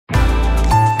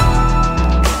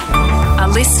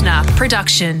listener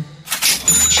production.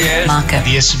 Shares, Market,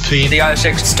 the S&P, the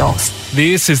ASX, stocks.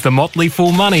 This is the Motley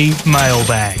Fool Money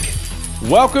Mailbag.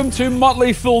 Welcome to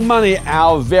Motley Fool Money,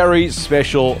 our very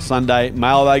special Sunday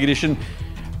Mailbag edition,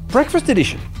 breakfast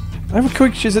edition.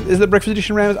 Is it the breakfast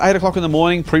edition around 8 o'clock in the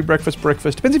morning, pre-breakfast,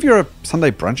 breakfast? Depends if you're a Sunday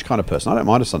brunch kind of person. I don't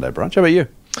mind a Sunday brunch. How about you?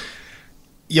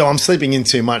 Yeah, I'm sleeping in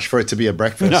too much for it to be a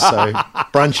breakfast, so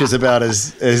brunch is about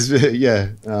as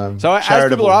So as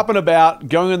people are up and about,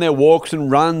 going on their walks and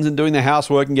runs and doing their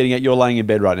housework and getting out, you're laying in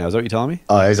bed right now. Is that what you're telling me?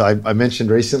 As I mentioned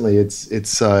recently,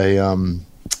 it's a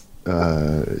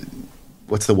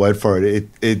what's the word for it?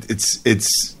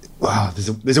 It's wow.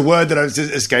 There's a word that is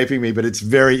escaping me, but it's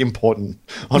very important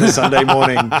on a Sunday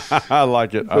morning. I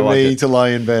like it. For me to lie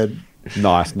in bed.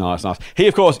 Nice. He,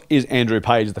 of course, is Andrew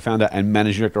Page, the founder and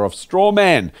managing director of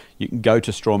Strawman. You can go to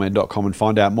strawman.com and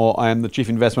find out more. I am the chief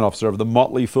investment officer of the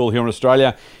Motley Fool here in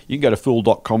Australia. You can go to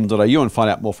fool.com.au and find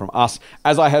out more from us.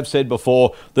 As I have said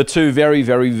before, the two very,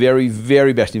 very, very,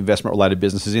 very best investment-related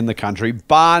businesses in the country,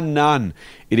 bar none.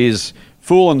 It is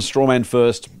Fool and Strawman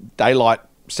first, Daylight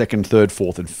second, third,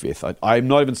 fourth, and fifth. I'm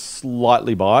not even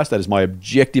slightly biased. That is my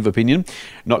objective opinion,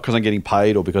 not because I'm getting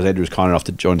paid or because Andrew is kind enough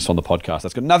to join us on the podcast.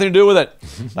 That's got nothing to do with it.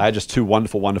 They are just two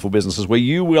wonderful, wonderful businesses where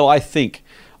you will, I think,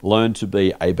 learn to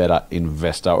be a better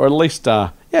investor, or at least,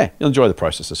 you'll enjoy the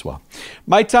process as well.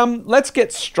 Mate, let's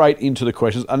get straight into the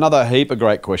questions. Another heap of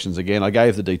great questions again. I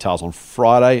gave the details on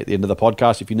Friday at the end of the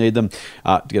podcast. If you need them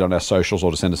to get on our socials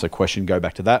or to send us a question, go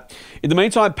back to that. In the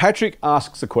meantime, Patrick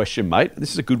asks a question, mate.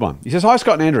 This is a good one. He says, "Hi,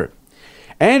 Scott and Andrew.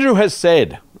 Andrew has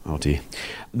said,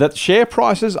 that share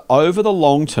prices over the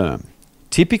long term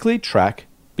typically track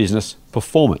business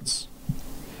performance.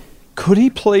 Could he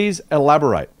please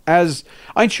elaborate? As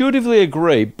I intuitively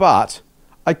agree, but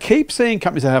I keep seeing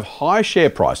companies that have high share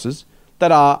prices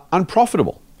that are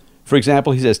unprofitable. For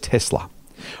example, he says Tesla.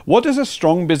 What does a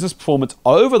strong business performance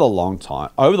over the long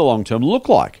term look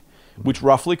like, which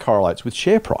roughly correlates with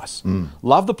share price?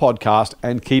 Love the podcast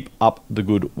and keep up the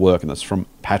good work." And that's from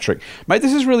Patrick. Mate,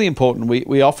 this is really important.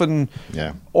 We often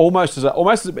almost as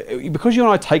because you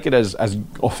and I take it as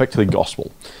effectively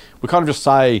gospel. We kind of just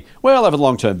say, well, over the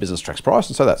long term, business tracks price,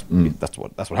 and so that's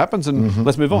what happens, and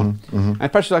let's move on. And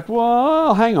Patrick's like,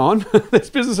 well, hang on,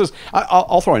 there's businesses.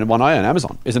 I'll throw in one I own.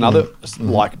 Amazon is another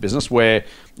like business where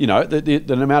the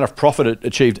amount of profit it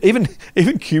achieved, even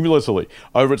cumulatively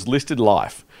over its listed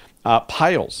life,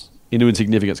 pales into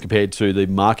insignificance compared to the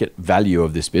market value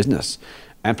of this business.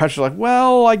 And Patrick's like,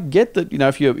 well, I get that,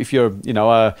 if you're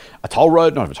a toll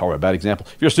road, not a toll road, bad example.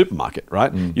 If you're a supermarket,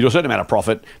 right? You do a certain amount of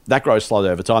profit, that grows slowly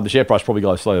over time. The share price probably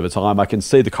grows slowly over time. I can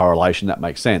see the correlation. That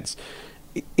makes sense.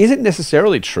 Is it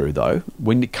necessarily true, though,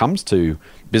 when it comes to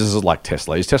businesses like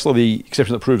Tesla? Is Tesla the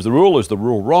exception that proves the rule? Is the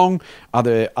rule wrong? Are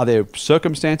there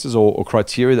circumstances or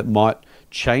criteria that might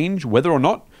change whether or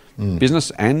not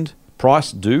business and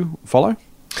price do follow?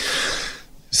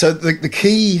 So the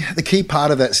key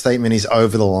part of that statement is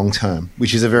over the long term,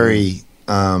 which is a very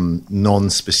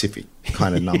non-specific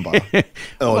kind of number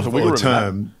or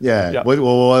term. Yeah.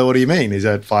 What do you mean? Is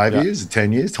that 5 years,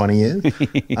 10 years, 20 years?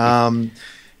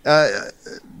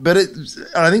 But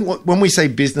I think when we say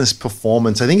business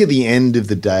performance, I think at the end of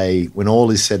the day, when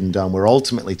all is said and done, we're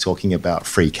ultimately talking about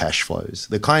free cash flows.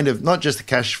 The kind of, not just the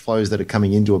cash flows that are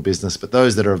coming into a business, but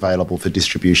those that are available for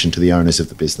distribution to the owners of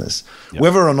the business. Yep.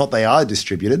 Whether or not they are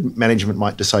distributed, management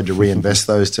might decide to reinvest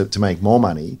those to make more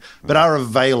money, but are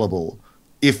available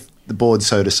if the board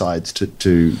so decides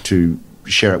to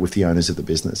share it with the owners of the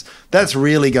business. That's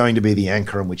really going to be the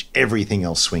anchor on which everything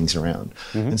else swings around.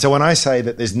 And so when I say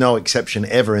that there's no exception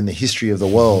ever in the history of the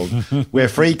world where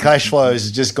free cash flows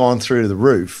has just gone through the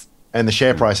roof and the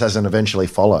share price hasn't eventually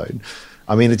followed,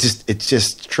 I mean, it's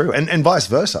just true. And vice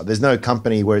versa. There's no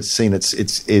company where it's seen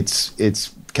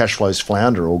its cash flows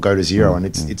flounder or go to zero, and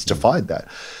it's defied that.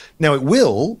 Now, it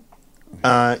will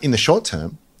in the short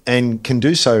term, and can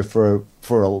do so for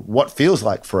what feels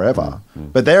like forever.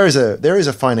 But there is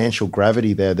a financial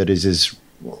gravity there that is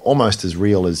almost as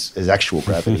real as actual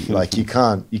gravity. Like you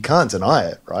can't deny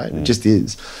it, right? It just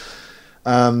is.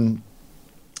 So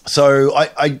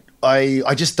I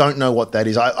just don't know what that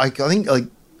is. I think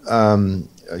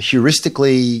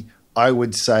heuristically, I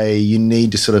would say you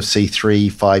need to sort of see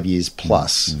 3-5 years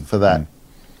plus for that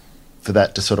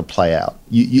to sort of play out.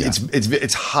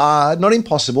 It's hard, not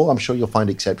impossible. I'm sure you'll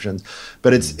find exceptions,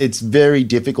 but it's very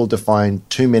difficult to find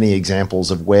too many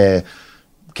examples of where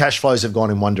cash flows have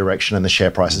gone in one direction and the share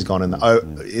price has gone in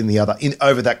the other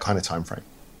over that kind of time frame.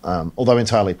 Although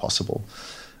entirely possible.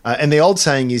 And the old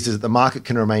saying is that the market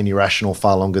can remain irrational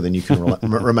far longer than you can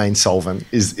remain solvent.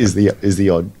 Is the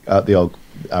old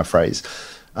phrase.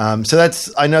 So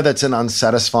I know that's an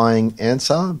unsatisfying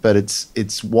answer, but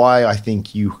it's why I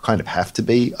think you kind of have to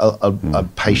be a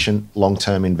patient,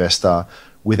 long-term investor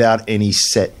without any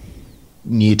set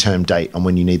near-term date on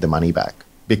when you need the money back,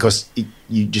 because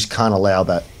you just can't allow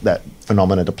that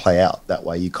phenomena to play out that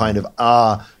way. You kind of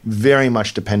are very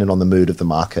much dependent on the mood of the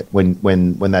market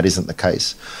when that isn't the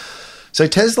case. So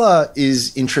Tesla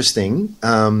is interesting.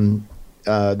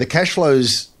 The cash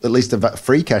flows, at least the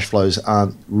free cash flows,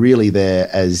 aren't really there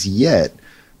as yet.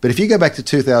 But if you go back to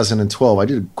 2012, I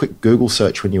did a quick Google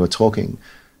search when you were talking.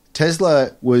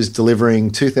 Tesla was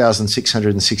delivering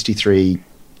 2,663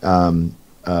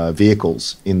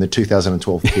 vehicles in the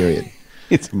 2012 period.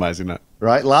 It's amazing, isn't it?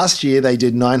 Right? Last year, they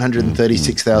did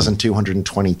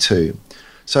 936,222.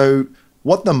 So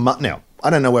what now, I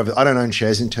don't know whether I don't own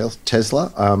shares in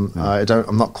Tesla. I'm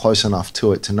not close enough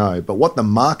to it to know. But what the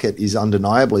market is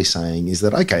undeniably saying is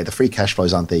that, okay, the free cash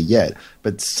flows aren't there yet,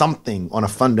 but something on a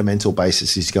fundamental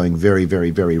basis is going very,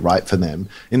 very, very right for them,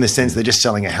 in the sense they're just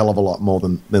selling a hell of a lot more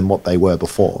than what they were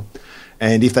before.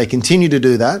 And if they continue to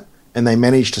do that and they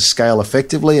manage to scale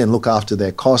effectively and look after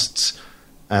their costs,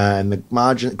 and the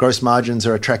gross margins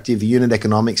are attractive, the unit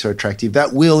economics are attractive,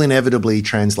 that will inevitably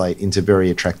translate into very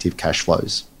attractive cash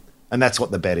flows. And that's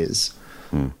what the bet is.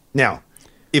 Now,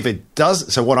 if it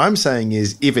does, so what I'm saying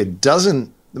is, if it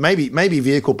doesn't, maybe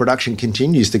vehicle production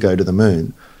continues to go to the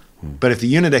moon, but if the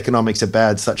unit economics are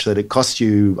bad such that it costs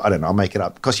you, I don't know, I'll make it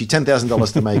up, costs you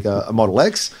 $10,000 to make a Model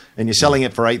X, and you're selling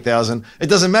it for $8,000, it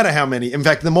doesn't matter how many. In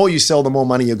fact, the more you sell, the more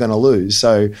money you're going to lose.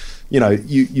 So, you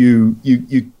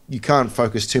can't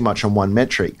focus too much on one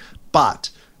metric. But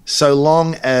so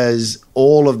long as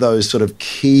all of those sort of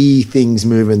key things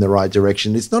move in the right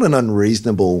direction, it's not an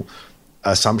unreasonable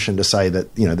assumption to say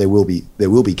that there will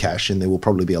be cash, and there will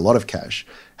probably be a lot of cash.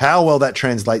 How well that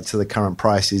translates to the current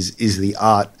price is the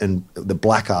art and the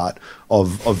black art of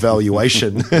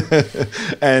valuation,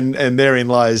 and therein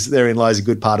lies a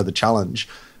good part of the challenge.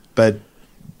 But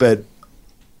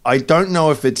I don't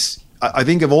know if it's. I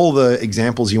think of all the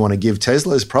examples you want to give,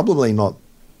 Tesla is probably not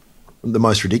the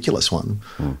most ridiculous one.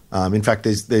 In fact,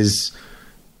 there's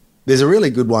a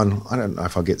really good one. I don't know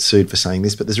if I'll get sued for saying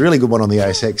this, but there's a really good one on the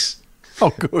ASX.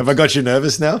 Oh, good. Have I got you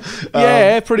nervous now?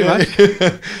 Yeah, pretty much.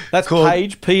 That's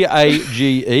Page,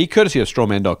 Page, courtesy of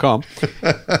strawman.com.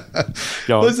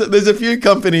 There's a few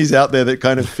companies out there that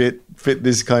kind of fit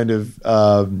this kind of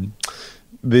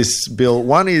this bill.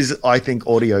 One is, I think,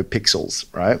 Audio Pixels,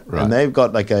 right? And they've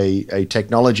got like a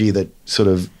technology that sort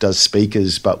of does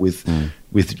speakers, but with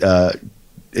it's a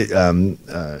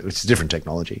different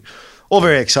technology. All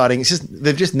very exciting. It's just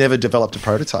they've just never developed a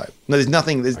prototype. No, there's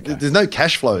nothing. There's no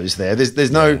cash flows there.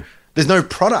 There's no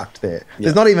product there.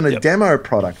 There's not even a demo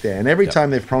product there. And every time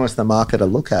they've promised the market a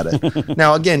look at it.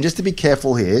 Now, again, just to be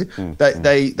careful here,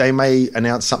 they may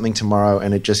announce something tomorrow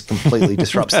and it just completely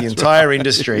disrupts the entire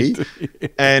industry.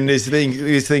 And this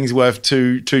thing's worth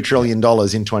 $2 trillion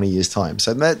in 20 years' time.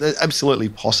 So that's absolutely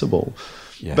possible.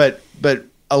 Yeah. But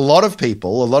a lot of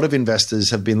people, a lot of investors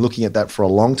have been looking at that for a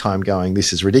long time going,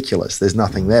 this is ridiculous. There's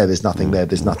nothing there. There's nothing there.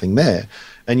 There's nothing there.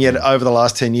 And yet over the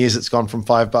last 10 years, it's gone from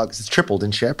 $5. It's tripled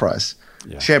in share price.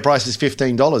 Yeah. Share price is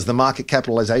 $15. The market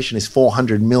capitalization is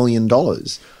 $400 million.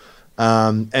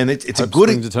 And it's a good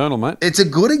eternal, mate. It's a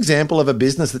good example of a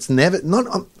business that's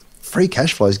not free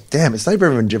cash flows. Damn, it's never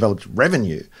even developed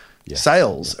revenue.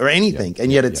 Sales or anything,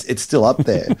 and yet it's still up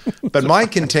there. But my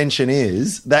contention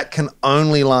is that can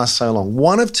only last so long.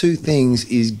 One of two things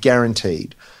is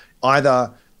guaranteed.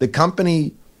 Either the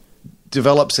company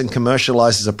develops and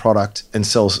commercializes a product and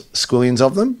sells squillions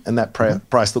of them, and that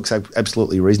price looks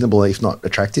absolutely reasonable, if not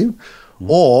attractive,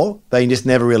 or they just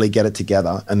never really get it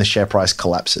together and the share price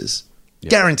collapses.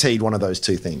 Guaranteed one of those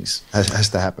two things has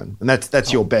to happen. And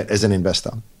that's your bet as an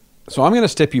investor. So I'm going to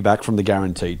step you back from the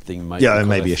guaranteed thing, mate. Yeah,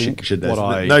 maybe I should.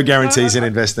 No guarantees in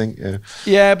investing. But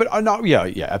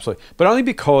absolutely. But only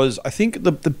because I think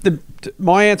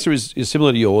my answer is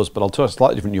similar to yours, but I'll tell a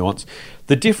slightly different nuance.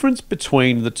 The difference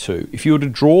between the two, if you were to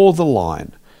draw the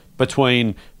line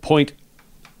between point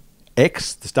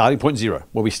X, the starting point 0,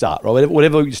 where we start, right,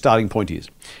 whatever your starting point is,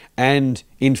 and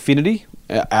infinity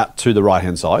out to the right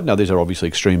hand side. Now these are obviously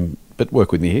extreme, but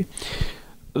work with me here.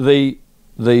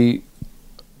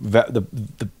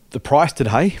 The price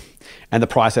today and the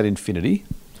price at infinity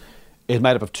is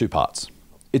made up of two parts.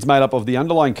 It's made up of the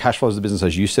underlying cash flows of the business,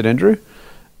 as you said, Andrew,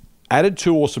 added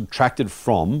to or subtracted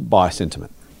from by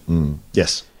sentiment.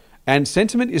 Yes. And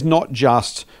sentiment is not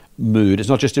just mood. It's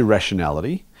not just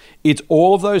irrationality. It's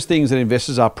all of those things that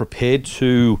investors are prepared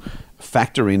to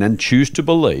factor in and choose to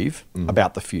believe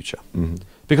about the future.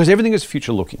 Because everything is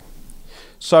future looking.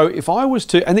 So if I was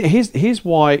to, and here's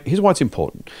why it's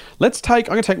important. I'm going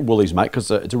to take Woolies, mate, because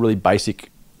it's a really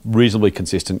basic, reasonably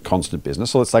consistent, constant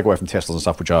business. So let's take away from Teslas and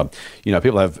stuff, which are,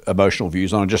 people have emotional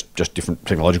views on, just different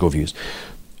technological views.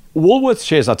 Woolworths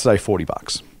shares are today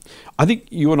 $40. I think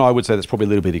you and I would say that's probably a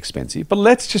little bit expensive, but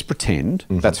let's just pretend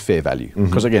that's fair value.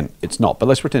 Because again, it's not, but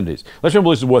let's pretend it is. Let's pretend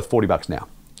Woolies is worth $40 now.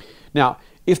 Now,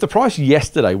 if the price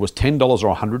yesterday was $10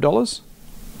 or $100,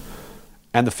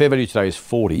 and the fair value today is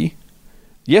 $40,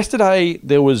 yesterday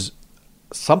there was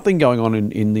something going on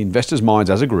in the investors'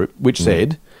 minds as a group, which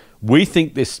said, we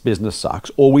think this business sucks,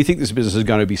 or we think this business is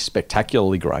going to be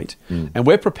spectacularly great, and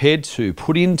we're prepared to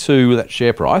put into that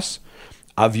share price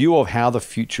a view of how the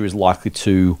future is likely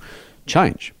to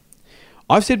change.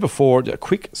 I've said before, a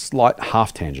quick, slight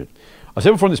half tangent. I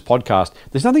said before in this podcast,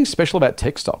 there's nothing special about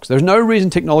tech stocks. There's no reason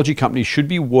technology companies should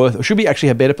be actually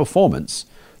have better performance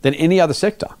than any other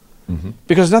sector.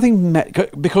 Because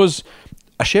because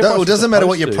a share price. It doesn't matter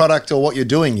what your product or what you're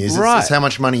doing is. Right. It's how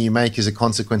much money you make as a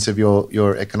consequence of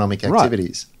your economic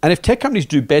activities. Right. And if tech companies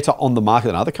do better on the market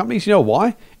than other companies, you know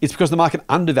why? It's because the market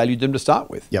undervalued them to start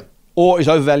with. Yep. Or is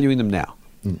overvaluing them now.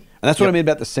 And that's what I mean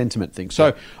about the sentiment thing.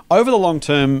 So over the long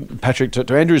term, Patrick,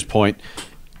 to Andrew's point,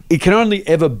 it can only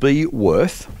ever be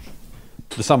worth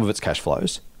the sum of its cash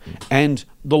flows. And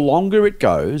the longer it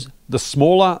goes, the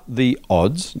smaller the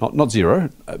odds, not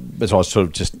zero, but I was sort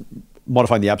of just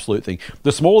modifying the absolute thing.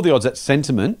 The smaller the odds that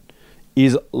sentiment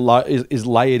is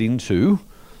layered into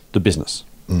the business.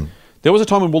 There was a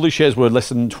time when Woolies shares were less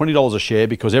than $20 a share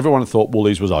because everyone thought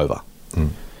Woolies was over.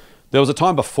 There was a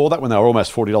time before that when they were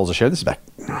almost $40 a share. This is back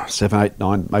 7, 8,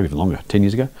 9, maybe even longer, 10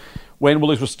 years ago, when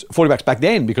Woolies was $40 back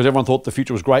then because everyone thought the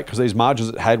future was great because these margins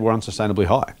it had were unsustainably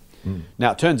high.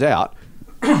 Now, it turns out,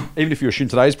 even if you assume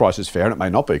today's price is fair, and it may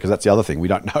not be, because that's the other thing, we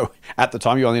don't know at the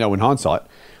time, you only know in hindsight,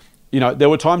 there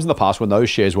were times in the past when those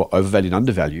shares were overvalued and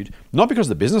undervalued, not because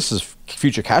the business's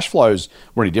future cash flows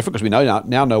were any different, because we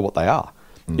now know what they are.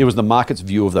 It was the market's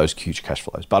view of those future cash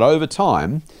flows. But over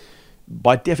time,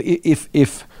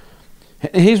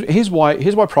 here's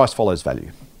why price follows value.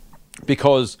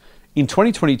 Because in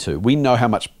 2022, we know how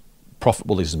much profit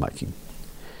Woolies is making.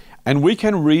 And we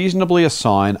can reasonably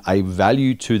assign a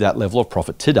value to that level of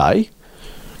profit today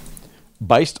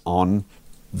based on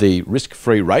the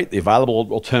risk-free rate, the available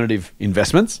alternative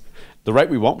investments, the rate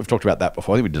we want. We've talked about that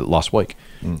before. I think we did it last week.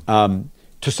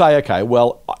 To say, okay,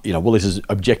 well, Woolies is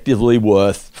objectively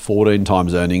worth 14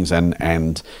 times earnings and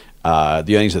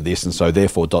the earnings are this, and so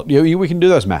therefore, we can do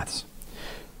those maths.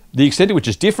 The extent to which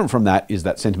is different from that is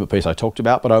that sentiment piece I talked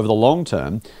about, but over the long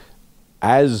term,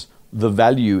 as the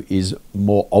value is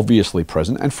more obviously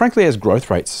present, and frankly, as growth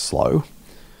rates slow,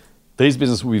 these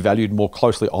businesses will be valued more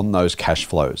closely on those cash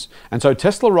flows. And so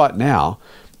Tesla right now,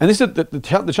 and this is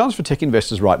the challenge for tech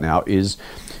investors right now is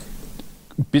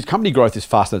company growth is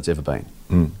faster than it's ever been.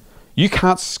 You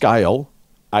can't scale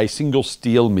a single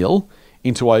steel mill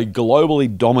into a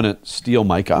globally dominant steel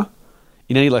maker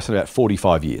in any less than about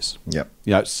 45 years.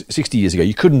 60 years ago,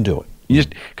 you couldn't do it. You just,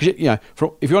 because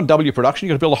if you want to double your production,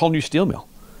 you've got to build a whole new steel mill.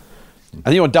 And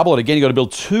then you want to double it again, you've got to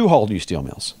build 2 whole new steel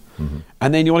mills.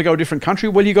 And then you want to go to a different country,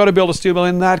 well, you've got to build a steel mill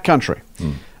in that country.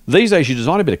 These days, you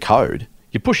design a bit of code,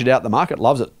 you push it out, the market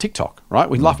loves it. TikTok, right?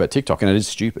 We laugh about TikTok, and it is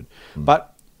stupid. But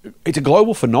it's a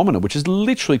global phenomenon, which is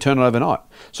literally turned on overnight.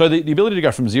 So the ability to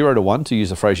go from 0 to 1, to use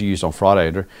the phrase you used on Friday,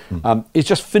 Andrew, is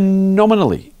just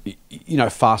phenomenally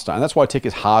faster. And that's why tech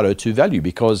is harder to value,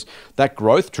 because that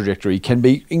growth trajectory can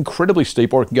be incredibly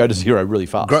steep, or it can go to 0 really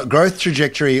fast. Growth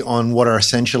trajectory on what are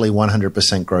essentially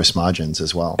 100% gross margins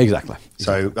as well. Exactly.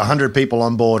 So 100 people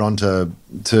on board onto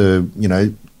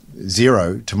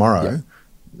 0 tomorrow,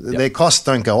 their costs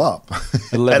don't go up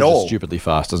at all. Stupidly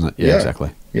fast, doesn't it? Yeah,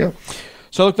 exactly. Yeah.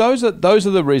 So look, those are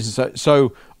the reasons.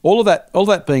 So all of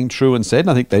that being true and said, and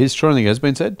I think that is true, and I think it has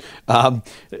been said.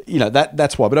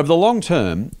 That's why. But over the long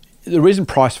term, the reason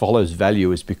price follows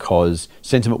value is because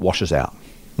sentiment washes out.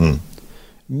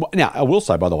 Now, I will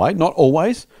say, by the way, not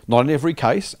always, not in every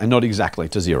case, and not exactly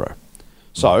to 0.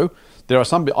 So there are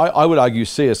some. I would argue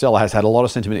CSL has had a lot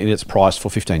of sentiment in its price for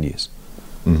 15 years.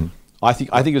 I think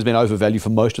it's been overvalued for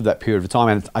most of that period of time,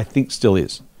 and I think still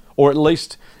is, or at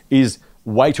least is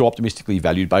way too optimistically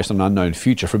valued based on an unknown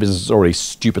future for a business that's already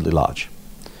stupidly large.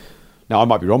 Now, I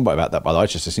might be wrong about that, by the way.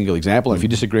 It's just a single example. And if you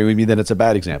disagree with me, then it's a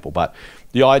bad example. But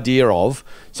the idea of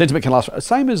sentiment can last,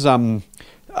 same as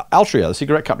Altria, the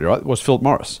cigarette company, right, was Philip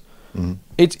Morris.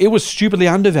 It was stupidly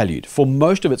undervalued for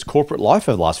most of its corporate life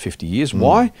over the last 50 years.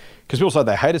 Why? Because people said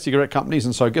they hated cigarette companies,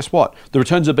 and so guess what? The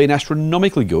returns have been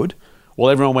astronomically good. Well,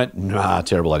 everyone went, nah,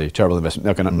 terrible idea, terrible investment,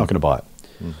 not going to buy it.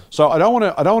 So I don't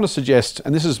want to suggest,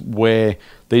 and this is where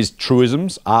these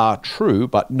truisms are true,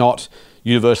 but not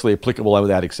universally applicable and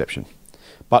without exception.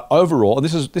 But overall, and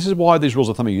this is why these rules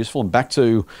of thumb are useful, and back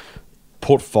to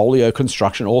portfolio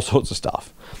construction, all sorts of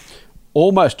stuff.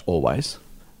 Almost always,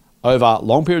 over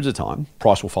long periods of time,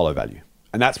 price will follow value.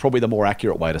 And that's probably the more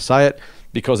accurate way to say it,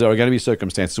 because there are going to be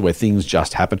circumstances where things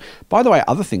just happen. By the way,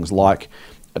 other things like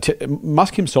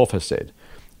Musk himself has said,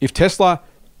 if there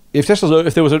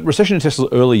was a recession in Tesla's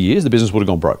early years, the business would have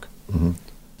gone broke.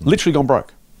 Literally gone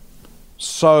broke.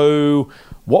 So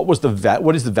what is the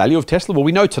value of Tesla? Well,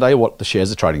 we know today what the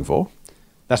shares are trading for.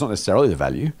 That's not necessarily the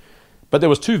value. But there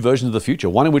was two versions of the future.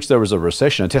 One in which there was a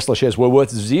recession and Tesla shares were worth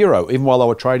zero, even while they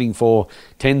were trading for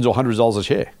tens or hundreds of dollars a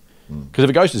share. Because if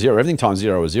it goes to zero, everything times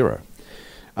zero is zero.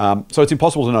 So it's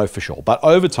impossible to know for sure. But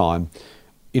over time,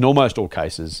 in almost all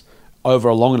cases, over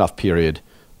a long enough period,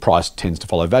 price tends to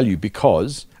follow value,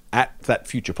 because at that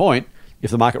future point,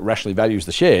 if the market rationally values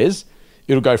the shares,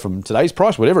 it'll go from today's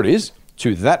price, whatever it is,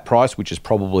 to that price, which is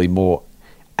probably more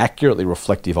accurately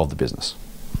reflective of the business.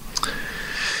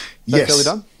 Is that fairly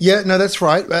done? Yeah, no, that's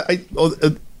right.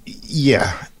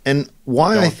 Yeah. And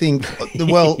why I think,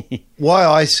 well, why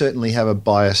I certainly have a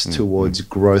bias towards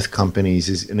growth companies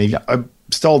is, and I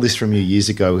stole this from you years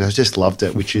ago, I just loved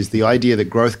it, which is the idea that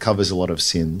growth covers a lot of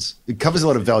sins. It covers a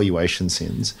lot of valuation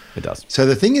sins. It does. So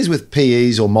the thing is with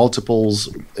PEs or multiples,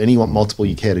 any multiple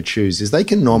you care to choose, is they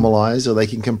can normalize or they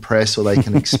can compress or they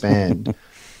can expand.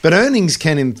 But earnings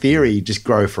can, in theory, just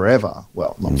grow forever.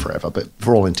 Well, not forever, but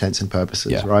for all intents and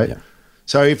purposes, right? Yeah.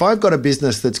 So if I've got a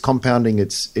business that's compounding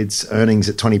its earnings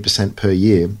at 20% per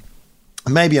year,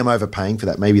 maybe I'm overpaying for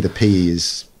that. Maybe the PE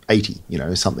is 80,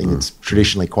 something that's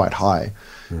traditionally quite high.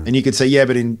 And you could say, yeah,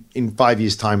 but in 5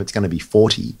 years' time, it's going to be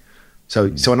 40. So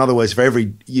in other words, for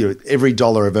every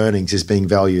dollar of earnings is being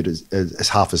valued as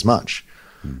half as much.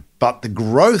 But the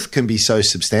growth can be so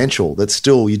substantial that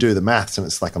still you do the maths and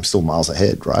it's like I'm still miles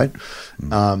ahead, right?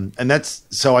 And that's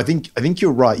so. I think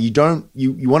you're right. You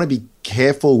want to be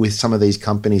careful with some of these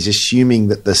companies, assuming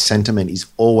that the sentiment is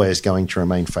always going to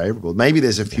remain favorable. Maybe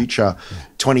there's a future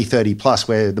 2030 plus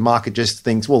where the market just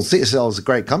thinks, well, CSL is a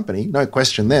great company, no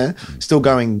question there, still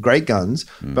going great guns.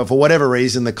 But for whatever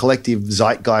reason, the collective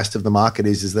zeitgeist of the market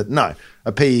is that no,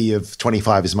 a PE of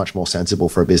 25 is much more sensible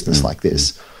for a business like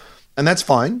this. And that's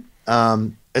fine,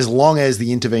 as long as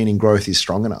the intervening growth is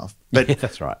strong enough. But yeah,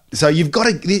 that's right. So you've got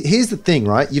to. Here's the thing,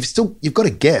 right? You've got to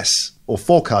guess or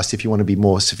forecast if you want to be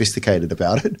more sophisticated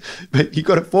about it. But you've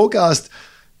got to forecast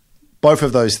both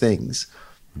of those things.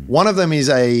 One of them is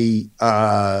a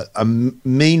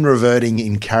mean reverting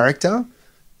in character,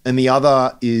 and the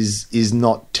other is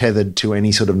not tethered to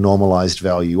any sort of normalized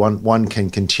value. One can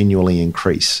continually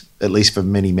increase, at least for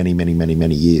many, many, many, many,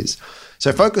 many years.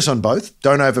 So focus on both.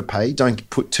 Don't overpay. Don't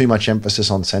put too much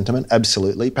emphasis on sentiment.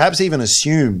 Absolutely. Perhaps even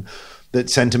assume that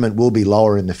sentiment will be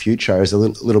lower in the future as a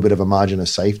little bit of a margin of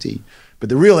safety. But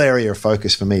the real area of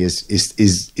focus for me is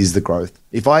the growth.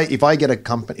 If I get a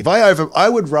company, I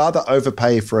would rather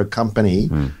overpay for a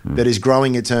company that is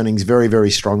growing its earnings very,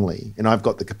 very strongly, and I've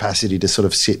got the capacity to sort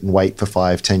of sit and wait for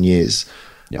 5-10 years.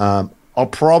 Yep. I'll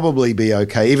probably be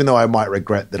okay, even though I might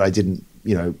regret that I didn't,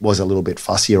 was a little bit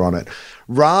fussier on it.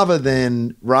 Rather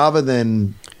than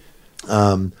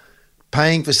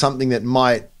paying for something that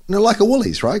might, like a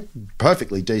Woolies, right?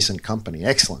 Perfectly decent company,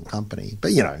 excellent company.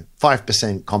 But,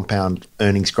 5% compound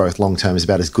earnings growth long-term is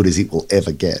about as good as it will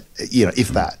ever get, if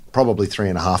that, probably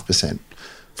 3.5%,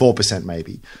 4%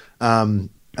 maybe.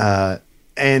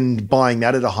 And buying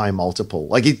that at a high multiple.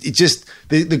 Like it just,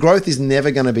 the growth is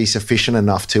never going to be sufficient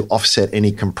enough to offset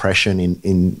any compression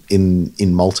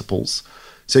in multiples.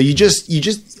 So it's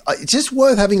just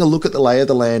worth having a look at the lay of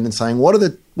the land and saying, what are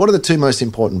the two most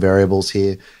important variables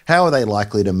here? How are they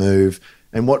likely to move?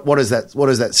 And what does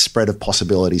that spread of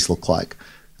possibilities look like?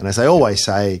 And as I always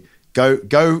say, go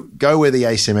where the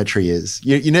asymmetry is.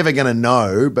 You're never going to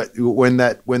know, but when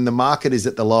the market is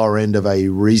at the lower end of a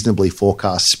reasonably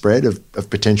forecast spread of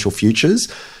potential futures,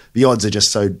 the odds are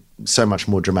just so much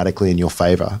more dramatically in your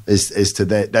favor as to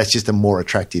that. That's just a more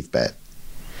attractive bet.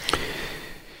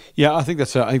 Yeah, I think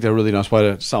that's a really nice way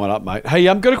to sum it up, mate. Hey,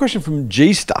 I've got a question from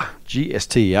G-Star,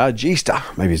 G-S-T-E-R, G-Star.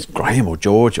 Maybe it's Graham or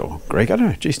George or Greg. I don't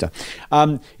know, G-Star.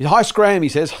 Hi, Graham, he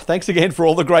says, thanks again for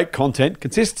all the great content,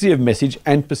 consistency of message,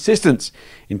 and persistence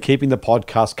in keeping the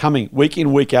podcast coming week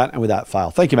in, week out, and without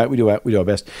fail. Thank you, mate. We do our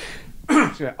best.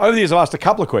 Over the years, I've asked a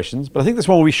couple of questions, but I think this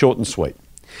one will be short and sweet.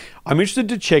 I'm interested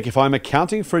to check if I'm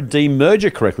accounting for a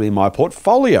demerger correctly in my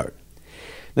portfolio.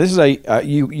 Now, this is a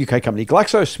UK company,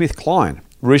 GlaxoSmithKline,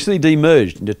 recently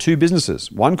demerged into two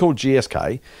businesses, one called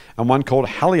GSK and one called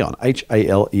Haleon,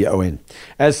 Haleon.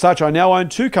 As such, I now own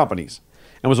two companies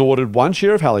and was awarded one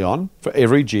share of Haleon for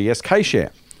every GSK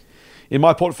share. In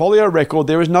my portfolio record,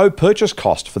 there is no purchase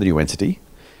cost for the new entity.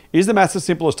 Is the maths as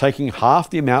simple as taking half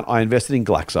the amount I invested in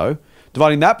Glaxo,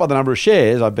 dividing that by the number of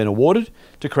shares I've been awarded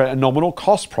to create a nominal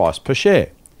cost price per share,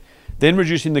 then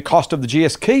reducing the cost of the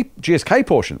GSK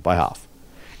portion by half?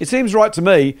 It seems right to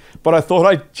me, but I thought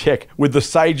I'd check with the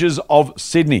Sages of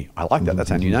Sydney. I like that.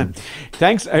 That's our new name.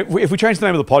 Thanks. If we change the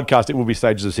name of the podcast, it will be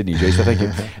Sages of Sydney, G. So thank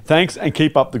you. Thanks, and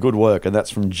keep up the good work. And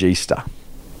that's from G-Star.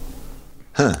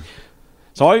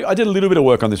 So I did a little bit of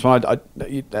work on this one.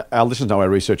 Our listeners know our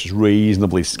research is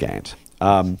reasonably scant.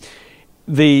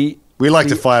 We like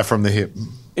to fire from the hip.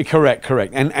 Correct.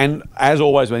 And as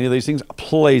always, with any of these things,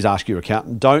 please ask your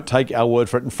accountant. Don't take our word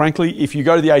for it. And frankly, if you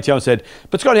go to the ATO and said,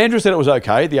 but Scott Andrew said it was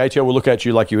okay, the ATO will look at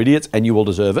you like you're idiots and you will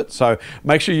deserve it. So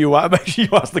make sure you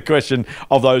ask the question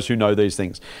of those who know these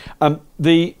things. I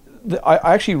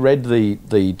actually read the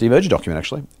demerger document,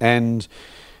 actually. And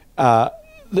the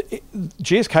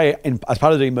GSK, as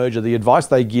part of the demerger, the advice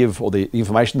they give or the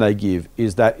information they give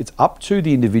is that it's up to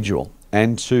the individual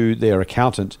and to their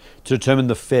accountant to determine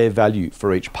the fair value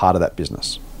for each part of that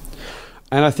business.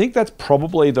 And I think that's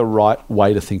probably the right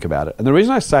way to think about it. And the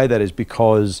reason I say that is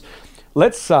because,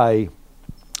 let's say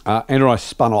Andrew and I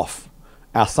spun off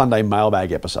our Sunday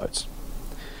Mailbag episodes.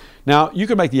 Now, you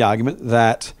could make the argument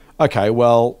that, okay,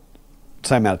 well,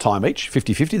 same amount of time each,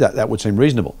 50-50, that would seem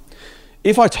reasonable.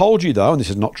 If I told you, though, and this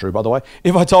is not true, by the way,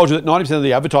 if I told you that 90% of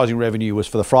the advertising revenue was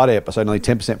for the Friday episode and only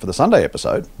 10% for the Sunday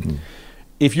episode,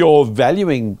 if you're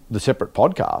valuing the separate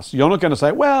podcasts, you're not going to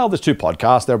say, well, there's two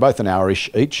podcasts, they're both an hour-ish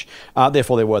each,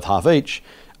 therefore they're worth half each.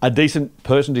 A decent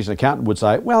accountant would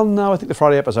say, well, no, I think the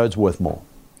Friday episode's worth more.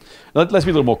 Let's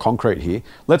be a little more concrete here.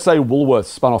 Let's say Woolworths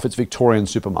spun off its Victorian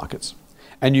supermarkets,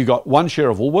 and you got one share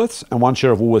of Woolworths and one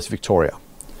share of Woolworths Victoria.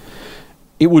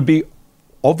 It would be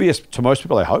obvious to most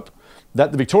people, I hope,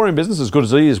 that the Victorian business, as good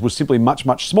as it is, was simply much,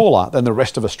 much smaller than the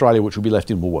rest of Australia, which would be left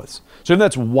in Woolworths. So if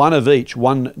that's one of each,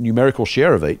 one numerical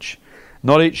share of each,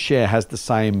 not each share has the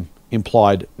same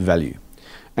implied value.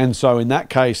 And so in that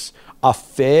case, a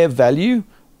fair value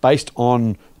based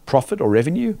on profit or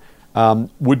revenue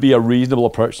would be a reasonable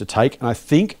approach to take. And I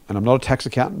think, and I'm not a tax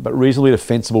accountant, but reasonably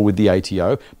defensible with the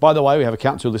ATO. By the way, we have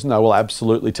accountants who listen, they will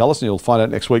absolutely tell us, and you'll find out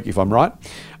next week if I'm right.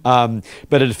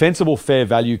 But a defensible fair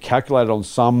value calculated on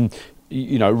some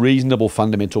reasonable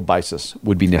fundamental basis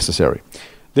would be necessary.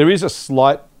 There is a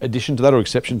slight addition to that or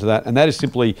exception to that, and that is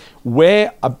simply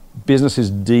where a business is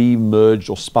demerged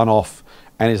or spun off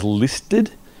and is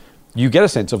listed, you get a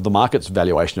sense of the market's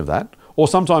valuation of that, or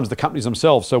sometimes the companies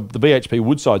themselves. So the BHP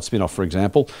Woodside spin-off, for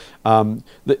example,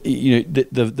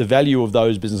 the value of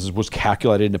those businesses was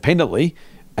calculated independently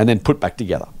and then put back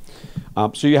together.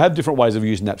 So you have different ways of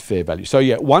using that fair value. So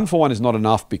yeah, 1-for-1 is not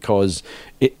enough because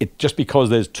it just because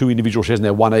there's two individual shares and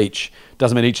they're one each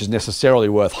doesn't mean each is necessarily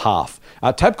worth half.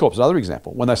 Tabcorp is another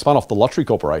example. When they spun off the Lottery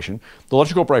Corporation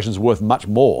is worth much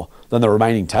more than the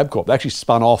remaining Tabcorp. They actually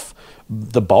spun off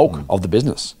the bulk of the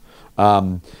business,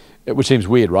 which seems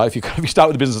weird, right? If you start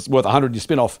with a business that's worth 100, you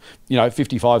spin off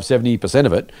 55, 70%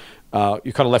 of it,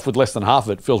 you're kind of left with less than half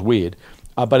of it. It feels weird.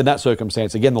 But in that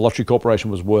circumstance, again, the Lottery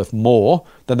Corporation was worth more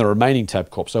than the remaining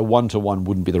Tabcorp. So 1-to-1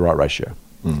 wouldn't be the right ratio.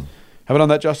 Have I done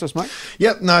that justice, mate?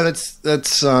 Yep. No, that's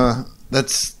the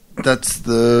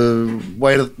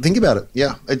way to think about it.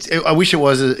 Yeah. I wish it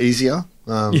was easier.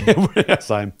 Yeah,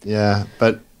 same. Yeah,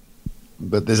 but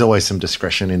there's always some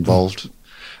discretion involved.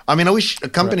 I mean, I wish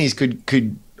companies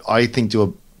could I think do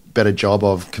a better job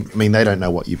of. I mean, they don't know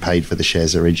what you paid for the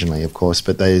shares originally, of course,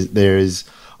 but there is.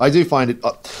 I do find it.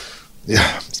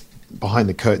 Behind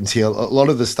the curtains here, a lot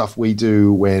of the stuff we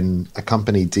do when a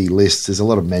company delists, there's a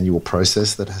lot of manual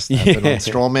process that has to happen on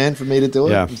Strawman for me to do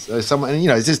it. Yeah. So someone,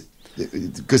 it's just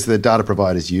because the data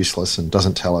provider is useless and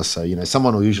doesn't tell us. So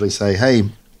someone will usually say, "Hey,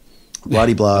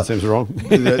 bloody blah, that seems wrong.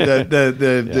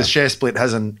 the share split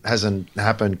hasn't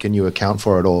happened. Can you account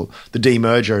for it?" Or the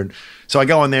demerger. And so I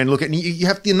go on there and look at, and you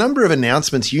have the number of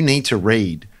announcements you need to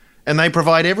read. And they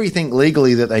provide everything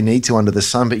legally that they need to under the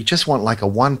sun, but you just want like a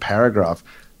one paragraph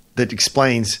that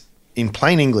explains in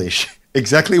plain English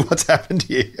exactly what's happened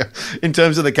here in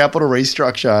terms of the capital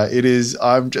restructure.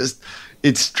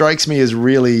 It strikes me as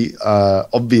really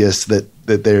obvious that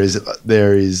there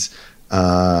is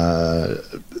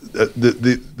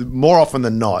more often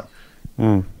than not,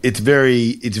 it's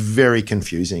very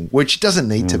confusing, which doesn't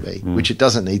need to be,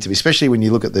 especially when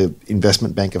you look at the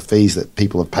investment banker fees that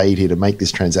people have paid here to make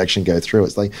this transaction go through.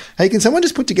 It's like, hey, can someone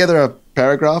just put together a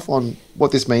paragraph on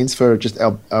what this means for just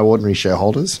our ordinary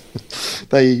shareholders?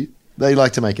 They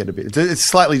like to make it a bit. It's a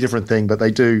slightly different thing, but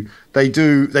they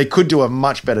could do a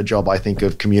much better job, I think,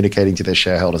 of communicating to their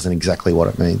shareholders and exactly what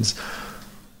it means.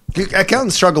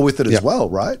 Accountants struggle with it as well,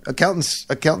 right?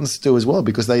 Accountants do as well,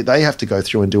 because they have to go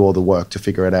through and do all the work to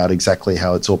figure it out exactly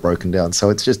how it's all broken down. So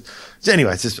it's just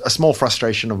a small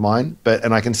frustration of mine.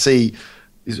 And I can see,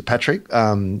 is it Patrick?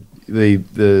 The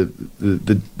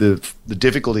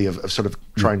difficulty of sort of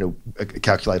trying to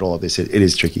calculate all of this. It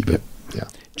is tricky, but yeah.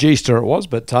 G-ster it was,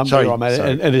 but Sorry.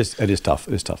 it is tough.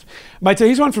 It is tough. Mate, so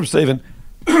here's one from Stephen.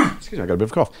 Excuse me, I got a bit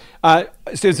of a cough.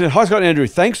 Stephen said, hi, Scott and Andrew.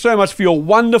 Thanks so much for your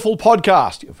wonderful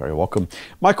podcast. You're very welcome.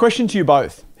 My question to you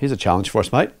both. Here's a challenge for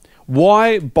us, mate.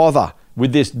 Why bother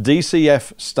with this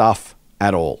DCF stuff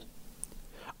at all?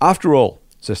 After all,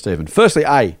 says Stephen, firstly,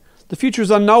 A, the future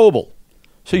is unknowable.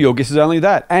 So your guess is only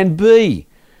that. And B,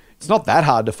 it's not that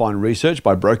hard to find research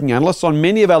by broking analysts on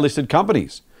many of our listed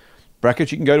companies.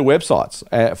 Brackets, you can go to websites,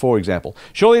 for example.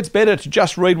 Surely it's better to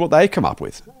just read what they come up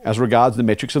with as regards the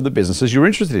metrics of the businesses you're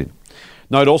interested in.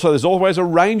 Note also there's always a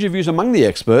range of views among the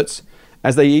experts,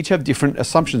 as they each have different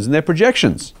assumptions in their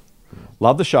projections.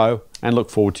 Love the show and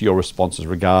look forward to your responses.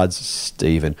 Regards,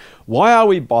 Stephen. Why are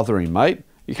we bothering, mate?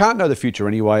 You can't know the future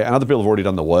anyway, and other people have already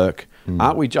done the work.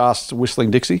 Aren't we just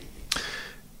whistling Dixie?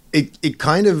 It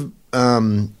kind of...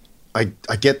 I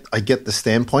get the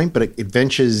standpoint, but it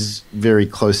ventures very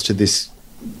close to this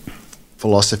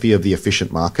philosophy of the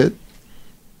efficient market.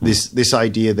 This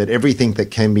idea that everything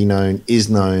that can be known is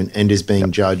known and is being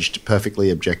judged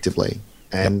perfectly objectively.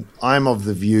 And I'm of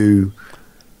the view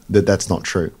that that's not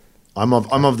true. I'm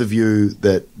of the view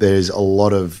that there's a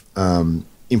lot of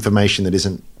information that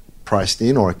isn't priced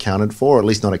in or accounted for, or at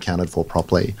least not accounted for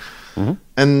properly.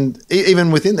 And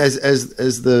even within, as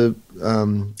the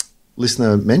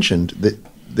listener mentioned, that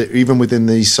even within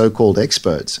these so-called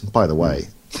experts, and by the way,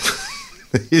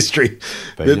 the history,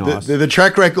 the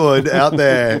track record out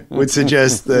there would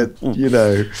suggest that,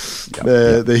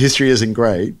 the history isn't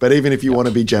great. But even if you want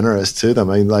to be generous to them,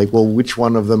 I mean, like, well, which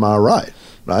one of them are right?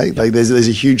 Like, there's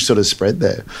a huge sort of spread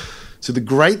there. So the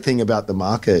great thing about the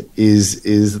market is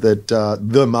that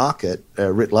the market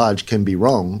writ large can be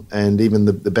wrong, and even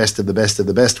the best of the best of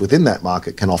the best within that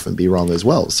market can often be wrong as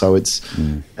well. So it's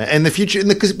and the future,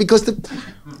 because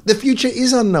the future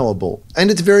is unknowable,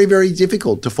 and it's very, very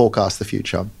difficult to forecast the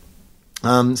future.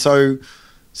 So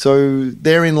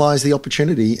therein lies the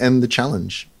opportunity and the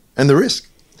challenge and the risk.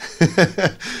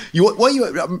 A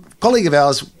colleague of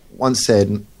ours once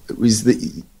said was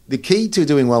the key to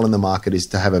doing well in the market is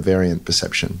to have a variant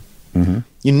perception. You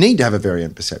need to have a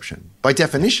variant perception by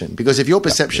definition, because if your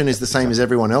perception is the same as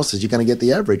everyone else's, you're going to get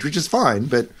the average, which is fine.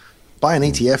 But buy an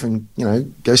ETF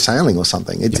and go sailing or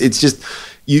something. It's just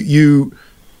you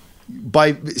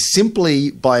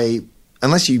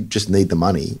unless you just need the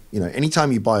money.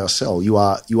 Anytime you buy or sell, you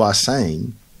are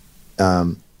saying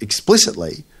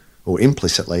explicitly or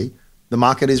implicitly the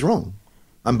market is wrong.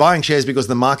 I'm buying shares because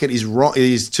the market is wrong. It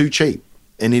is too cheap.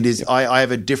 And it is. I have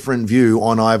a different view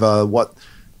on either what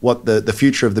the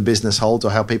future of the business holds or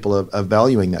how people are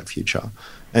valuing that future,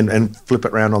 and flip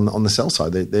it around on the sell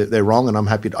side. They're wrong, and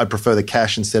I prefer the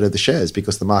cash instead of the shares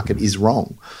because the market is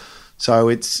wrong. So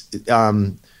it's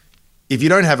if you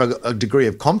don't have a degree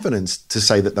of confidence to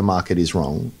say that the market is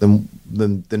wrong,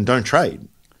 then don't trade,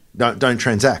 don't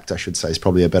transact. I should say is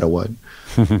probably a better word.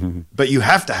 But you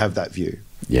have to have that view.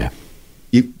 Yeah.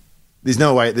 There's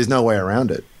no way around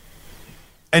it.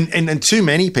 And too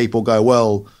many people go,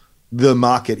 well, the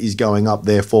market is going up,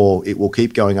 therefore it will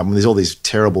keep going up. And there's all this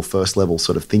terrible first level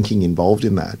sort of thinking involved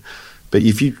in that. But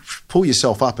if you pull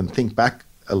yourself up and think back,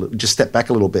 just step back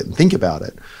a little bit and think about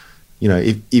it,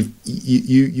 if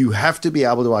you have to be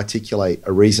able to articulate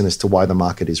a reason as to why the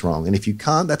market is wrong. And if you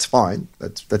can't, that's fine.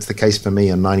 That's the case for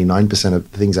me on 99% of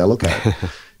the things I look at.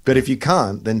 But if you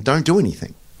can't, then don't do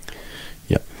anything.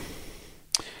 Yep.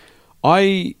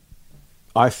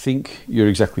 I think you're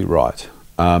exactly right.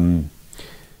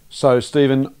 So,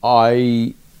 Stephen,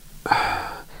 if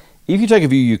you take a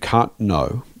view you can't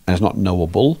know, and it's not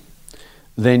knowable,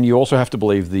 then you also have to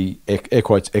believe the air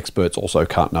quotes experts also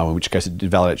can't know, in which case it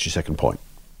invalidates your second point.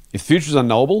 If the future is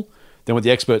unknowable, then what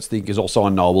the experts think is also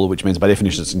unknowable, which means by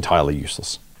definition it's entirely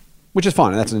useless, which is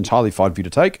fine, and that's an entirely fine view to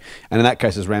take. And in that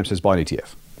case, as Ram says, buy an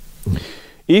ETF.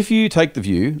 if you take the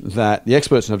view that the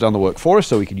experts have done the work for us,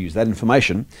 so we can use that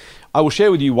information, I will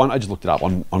share with you one. I just looked it up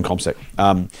on ComSec.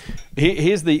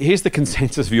 Here's the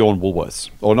consensus view on Woolworths,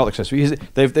 or not the consensus view.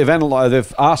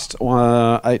 They've asked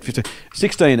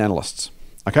 16 analysts.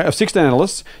 Okay, of 16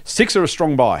 analysts, 6 are a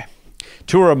strong buy,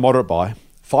 2 are a moderate buy,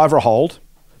 5 are a hold,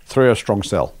 3 are a strong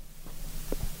sell.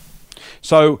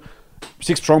 So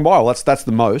 6 strong buy. Well, that's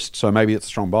the most. So maybe it's a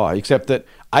strong buy. Except that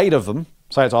 8 of them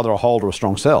say it's either a hold or a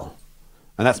strong sell,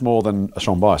 and that's more than a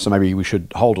strong buy. So maybe we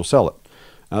should hold or sell it.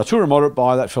 2 are a moderate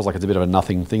buy. That feels like it's a bit of a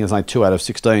nothing thing. There's only 2 out of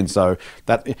 16. So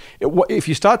if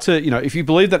you start to, if you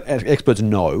believe that experts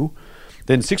know,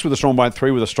 then 6 with a strong buy and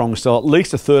 3 with a strong sell, at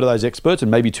least a third of those experts,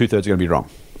 and maybe 2/3 are going to be wrong.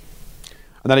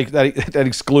 And that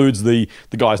excludes the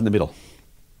guys in the middle.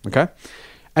 Okay?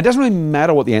 And it doesn't really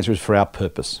matter what the answer is for our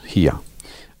purpose here.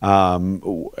 And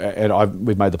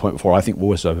we've made the point before, I think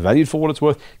Woolworths are overvalued for what it's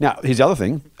worth. Now, here's the other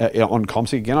thing. On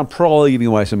ComSec, again, I'm probably giving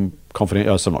away some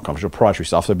proprietary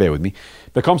stuff, so bear with me.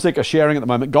 But ComSec are sharing at the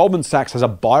moment, Goldman Sachs has a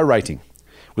buy rating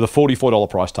with a $44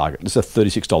 price target. This is a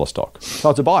 $36 stock. So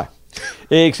it's a buy.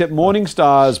 Except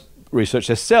Morningstar's research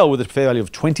says sell with a fair value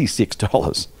of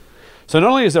 $26. So not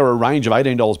only is there a range of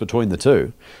 $18 between the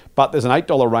two, but there's an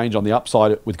 $8 range on the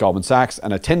upside with Goldman Sachs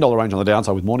and a $10 range on the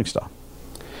downside with Morningstar.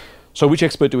 So which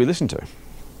expert do we listen to?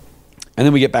 And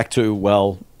then we get back to,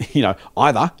 well,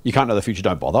 either you can't know the future,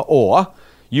 don't bother, or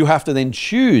you have to then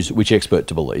choose which expert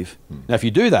to believe. Now, if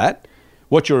you do that,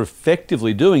 what you're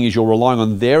effectively doing is you're relying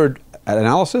on their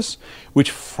analysis,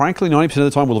 which frankly 90% of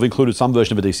the time will have included some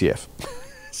version of a DCF.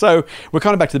 So we're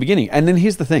kind of back to the beginning. And then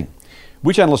here's the thing.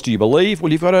 Which analyst do you believe?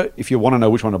 Well, you've got to, if you want to know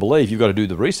which one to believe, you've got to do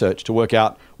the research to work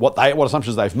out what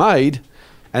assumptions they've made,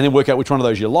 and then work out which one of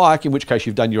those you like, in which case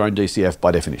you've done your own DCF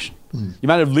by definition. You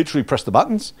may have literally pressed the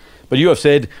buttons, but you have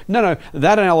said, no,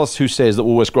 that analyst who says that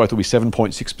Woolworths growth will be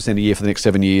 7.6% a year for the next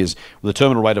 7 years with a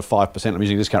terminal rate of 5%, I'm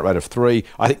using a discount rate of 3%,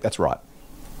 I think that's right.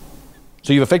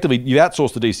 So you've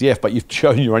outsourced the DCF, but you've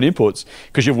chosen your own inputs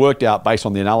because you've worked out based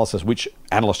on the analysis which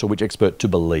analyst or which expert to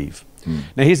believe.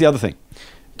 Now, here's the other thing.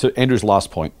 To Andrew's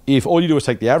last point, if all you do is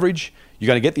take the average, you're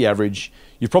going to get the average.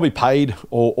 You've probably paid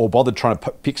or bothered trying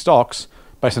to pick stocks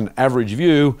based on an average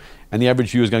view, and the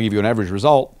average view is going to give you an average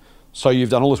result. So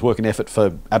you've done all this work and effort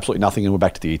for absolutely nothing, and we're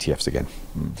back to the ETFs again.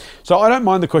 So I don't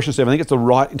mind the question, Steve. I think it's the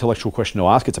right intellectual question to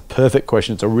ask. It's a perfect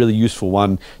question. It's a really useful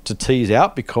one to tease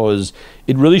out because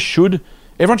it really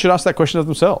everyone should ask that question of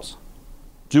themselves.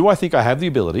 Do I think I have the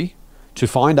ability to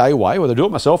find a way, whether I do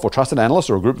it myself or trust an analyst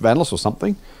or a group of analysts or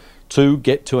something, to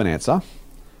get to an answer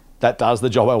that does the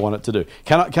job I want it to do?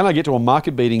 Can I get to a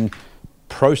market-beating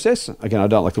process? Again, I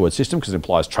don't like the word system because it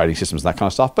implies trading systems and that kind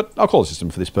of stuff, but I'll call it a system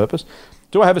for this purpose.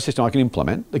 Do I have a system I can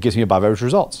implement that gives me above average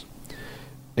results?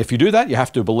 If you do that, you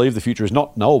have to believe the future is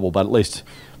not knowable, but at least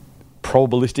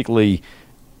probabilistically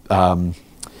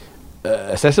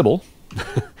accessible.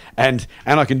 and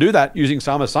I can do that using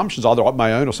some assumptions, either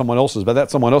my own or someone else's, but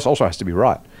that someone else also has to be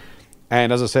right.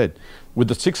 And as I said, with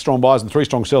the 6 strong buys and 3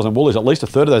 strong sells and Woolies, at least a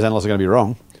third of those analysts are going to be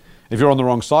wrong. If you're on the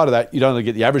wrong side of that, you don't only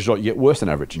get the average result, you get worse than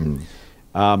average.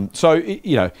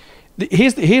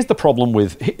 Here's the problem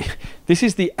with this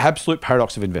is the absolute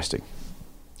paradox of investing.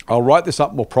 I'll write this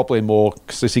up more properly and more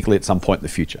succinctly at some point in the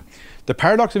future. The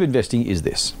paradox of investing is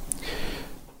this.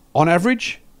 On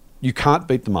average, you can't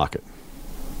beat the market.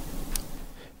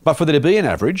 But for there to be an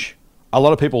average, a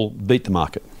lot of people beat the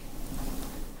market.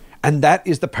 And that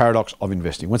is the paradox of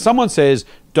investing. When someone says,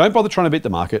 don't bother trying to beat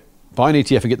the market, buy an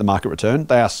ETF and get the market return,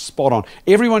 they are spot on.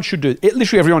 Everyone should do it.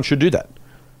 Literally everyone should do that.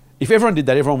 If everyone did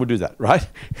that, everyone would do that, right?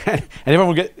 And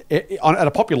everyone would get, at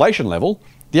a population level,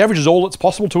 the average is all that's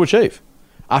possible to achieve.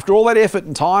 After all that effort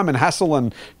and time and hassle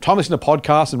and time listening to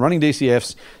podcasts and running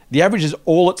DCFs, the average is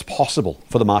all that's possible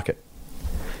for the market.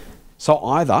 So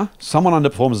either someone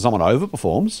underperforms and someone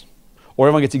overperforms, or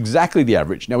everyone gets exactly the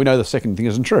average. Now we know the second thing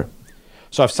isn't true.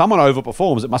 So if someone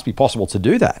overperforms, it must be possible to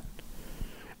do that.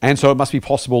 And so it must be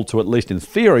possible to, at least in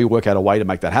theory, work out a way to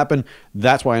make that happen.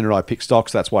 That's why Andrew and I pick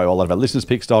stocks. That's why a lot of our listeners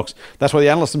pick stocks. That's why the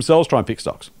analysts themselves try and pick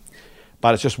stocks.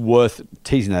 But it's just worth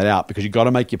teasing that out because you've got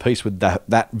to make your peace with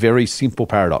that very simple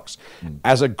paradox.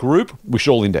 As a group, we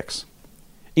should all index.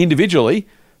 Individually,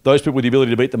 those people with the ability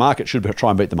to beat the market should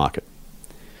try and beat the market.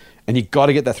 And you've got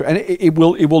to get that through. And it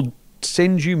will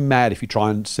send you mad if you try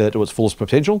and set it to its fullest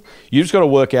potential. You've just got to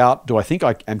work out, do I think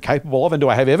I am capable of, and do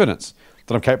I have evidence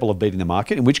that I'm capable of beating the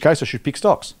market, in which case I should pick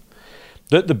stocks.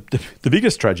 The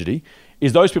biggest tragedy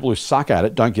is those people who suck at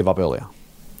it don't give up earlier.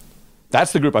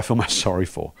 That's the group I feel most sorry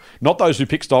for. Not those who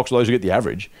pick stocks or those who get the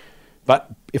average. But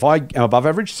if I am above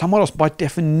average, someone else by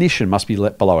definition must be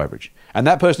below average. And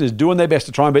that person is doing their best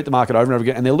to try and beat the market over and over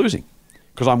again, and they're losing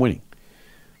because I'm winning.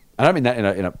 I don't mean that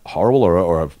in a horrible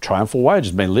or a triumphal way. I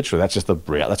just mean literally, that's just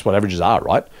that's what averages are,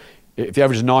 right? If the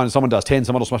average is 9 and someone does 10,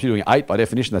 someone else must be doing 8 by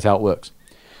definition. That's how it works.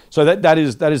 So that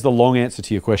is the long answer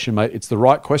to your question, mate. It's the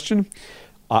right question.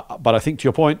 But I think to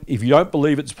your point, if you don't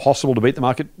believe it's possible to beat the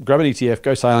market, grab an ETF,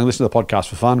 go sailing, listen to the podcast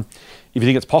for fun. If you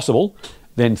think it's possible,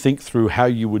 then think through how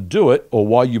you would do it or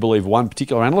why you believe one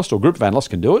particular analyst or group of analysts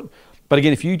can do it. But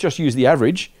again, if you just use the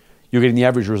average, you're getting the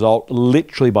average result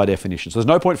literally by definition. So there's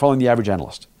no point following the average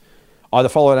analyst. Either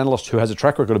follow an analyst who has a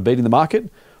track record of beating the market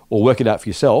or work it out for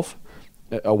yourself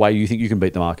a way you think you can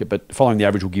beat the market. But following the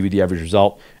average will give you the average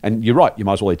result. And you're right, you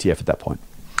might as well ETF at that point.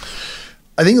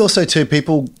 I think also too,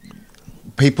 people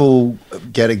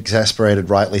get exasperated,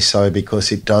 rightly so,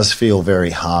 because it does feel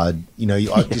very hard.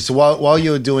 So while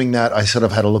you were doing that, I sort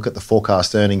of had a look at the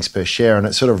forecast earnings per share, and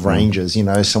it sort of ranges.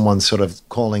 Someone's sort of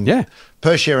calling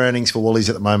per share earnings for Woolies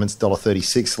at the moment is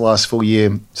 $1.36 the last full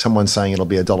year. Someone's saying it'll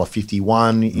be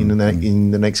 $1.51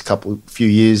 in the next few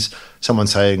years.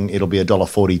 Someone's saying it'll be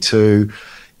 $1.42.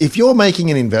 If you're making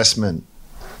an investment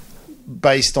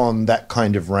based on that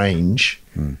kind of range,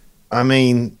 I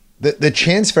mean, the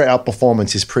chance for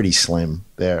outperformance is pretty slim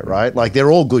there, right? Like,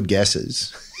 they're all good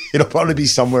guesses. It'll probably be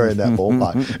somewhere in that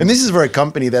ballpark. And this is for a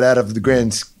company that,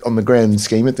 on the grand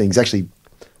scheme of things, actually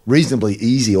reasonably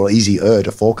easy or easier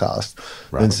to forecast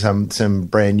than some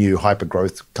brand new hyper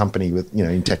growth company with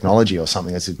in technology or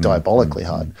something that's diabolically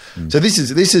hard. So this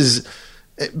is.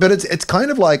 But it's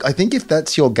kind of like, I think if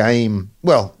that's your game,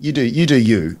 well, you do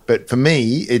you. But for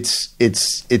me, it's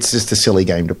just a silly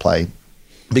game to play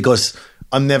because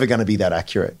I'm never going to be that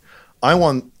accurate. I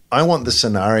want the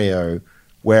scenario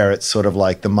where it's sort of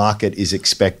like the market is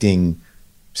expecting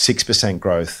 6%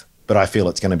 growth, but I feel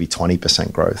it's going to be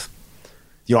 20% growth.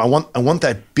 I want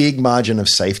that big margin of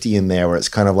safety in there where it's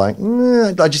kind of like,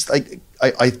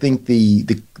 I think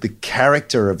the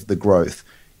character of the growth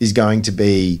is going to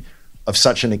be of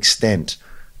such an extent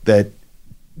that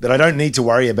I don't need to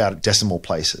worry about decimal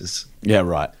places. Yeah,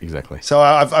 right. Exactly. So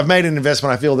I've made an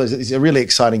investment. I feel it's a really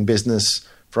exciting business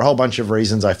for a whole bunch of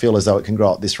reasons. I feel as though it can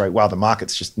grow at this rate. Wow, the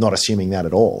market's just not assuming that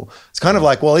at all. It's kind of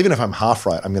like, well, even if I'm half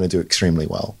right, I'm going to do extremely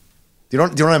well. Do you know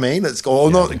what I mean? It's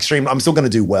not extreme. I'm still going to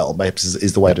do well. Perhaps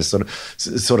is the way to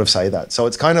sort of say that. So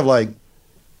it's kind of like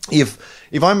if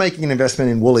I'm making an investment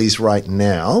in Woolies right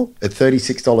now at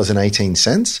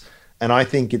 $36.18, and I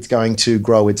think it's going to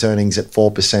grow its earnings at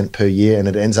 4% per year, and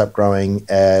it ends up growing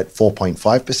at 4.5%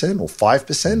 or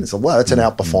 5%. It's that's an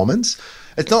outperformance.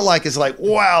 It's not like it's like,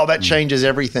 wow, that changes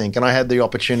everything, and I had the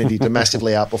opportunity to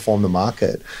massively outperform the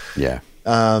market. Yeah.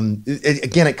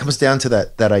 Again, it comes down to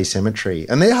that asymmetry,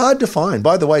 and they're hard to find.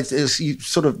 By the way, it's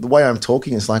sort of the way I'm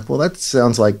talking is like, well, that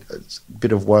sounds like a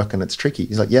bit of work and it's tricky.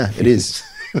 He's like, yeah, it is.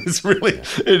 It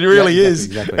really is.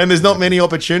 Exactly. And there's not many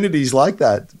opportunities like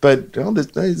that. But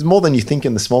there's more than you think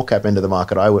in the small cap end of the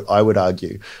market, I would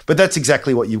argue. But that's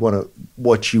exactly what you want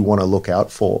to look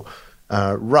out for.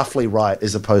 Roughly right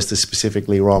as opposed to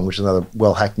specifically wrong, which is another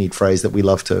well-hackneyed phrase that we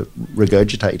love to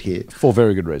regurgitate here. For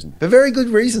very good reason. For very good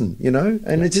reason,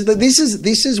 And this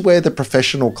is where the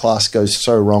professional class goes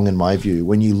so wrong in my view.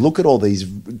 When you look at all these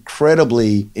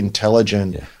incredibly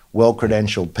intelligent,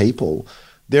 well-credentialed people,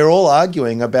 they're all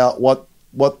arguing about what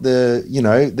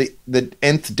the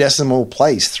nth decimal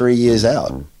place 3 years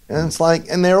out. And it's like,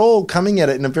 and they're all coming at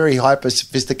it in a very hyper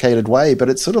sophisticated way, but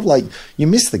it's sort of like you're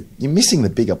missing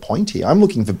the bigger point here. I'm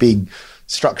looking for big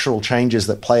structural changes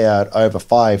that play out over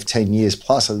 5-10 years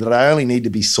plus, so that I only need to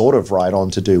be sort of right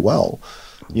on to do well.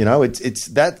 That's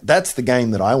the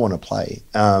game that I want to play.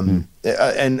 And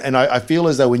I feel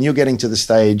as though when you're getting to the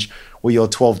stage where you're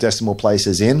 12 decimal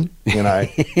places in,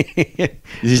 you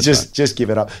just give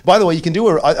it up. By the way, you can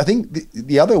do I think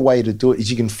the other way to do it is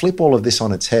you can flip all of this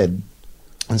on its head.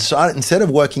 And so instead of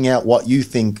working out what you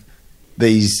think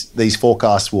these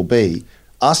forecasts will be,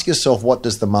 ask yourself, what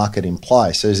does the market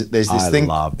imply? So there's this thing.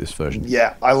 I love this version.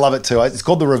 Yeah, I love it too. It's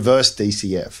called the reverse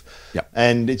DCF. Yep.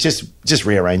 And it's just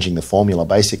rearranging the formula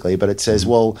basically. But it says,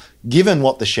 well, given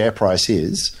what the share price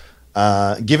is,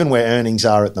 given where earnings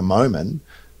are at the moment,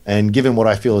 and given what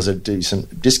I feel is a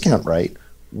decent discount rate,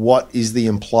 what is the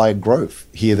implied growth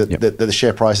here that the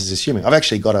share price is assuming? I've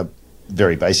actually got a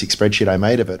very basic spreadsheet I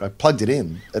made of it. I plugged it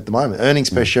in at the moment. Earnings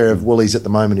per share of Woolies at the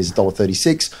moment is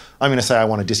 $1.36. I'm going to say I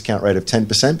want a discount rate of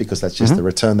 10% because that's just the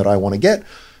return that I want to get.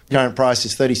 Current price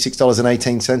is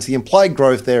 $36.18. The implied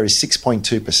growth there is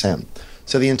 6.2%.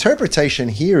 So the interpretation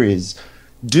here is,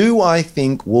 do I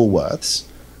think Woolworths,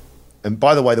 and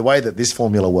by the way that this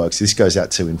formula works, this goes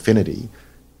out to infinity,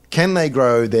 can they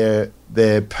grow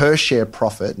their per share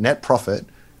profit, net profit,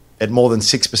 at more than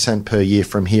 6% per year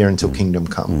from here until Kingdom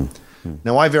Come?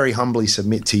 Now, I very humbly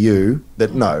submit to you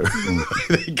that no,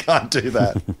 they can't do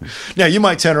that. Now, you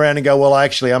might turn around and go, well,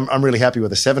 actually, I'm really happy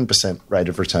with a 7% rate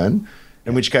of return,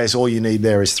 in which case all you need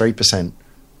there is 3%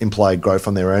 implied growth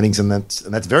on their earnings, and that's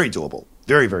very doable,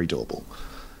 very, very doable.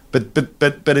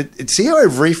 But see how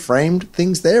I've reframed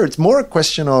things there? It's more a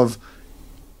question of,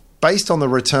 based on the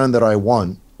return that I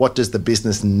want, what does the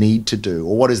business need to do,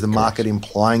 or what is the market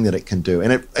implying that it can do?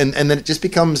 And then it just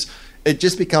becomes,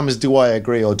 do I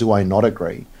agree or do I not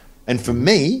agree? And for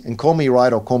me, and call me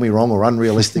right or call me wrong or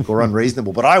unrealistic or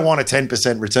unreasonable, but I want a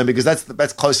 10% return because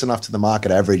that's close enough to the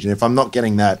market average. And if I'm not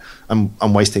getting that,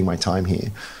 I'm wasting my time here.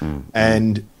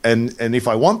 And if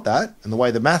I want that, and the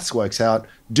way the maths works out,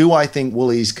 do I think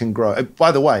Woolies can grow?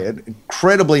 By the way, an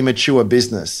incredibly mature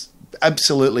business,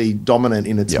 absolutely dominant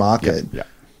in its market.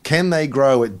 Can they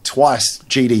grow at twice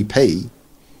GDP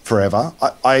forever?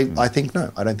 I think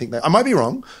no. I don't think that. I might be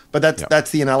wrong, but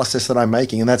that's the analysis that I'm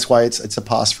making, and that's why it's a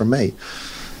pass from me.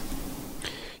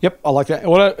 Yep, I like that.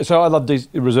 So I love these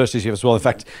reverse DCF as well. In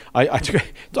fact, I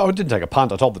didn't take a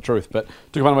punt. I told the truth, but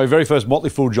took one of my very first Motley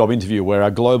Fool job interview where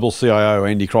our global CIO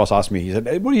Andy Cross asked me. He said,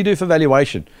 hey, "What do you do for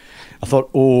valuation?" I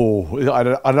thought, I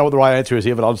don't know what the right answer is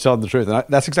here, but I'll just tell them the truth. And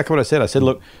that's exactly what I said. I said,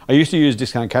 look, I used to use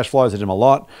discounted cash flows. I did them a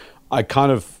lot. I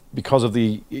kind of, because of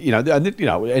the,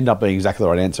 end up being exactly the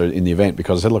right answer in the event,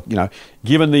 because I said, look,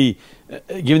 given the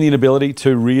inability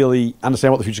to really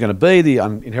understand what the future is going to be, the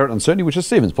inherent uncertainty, which is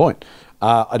Stephen's point,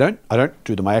 I don't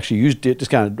do them. I actually use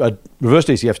discounted reverse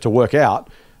DCFs to work out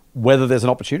whether there's an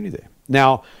opportunity there.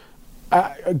 Now,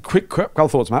 a quick couple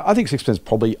of thoughts, mate. I think 6% is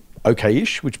probably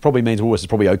okay-ish, which probably means Woolworths is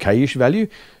probably okay-ish value,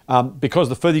 because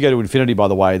the further you go to infinity, by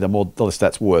the way, the less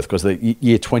that's worth, because the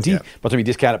year 20, by the time you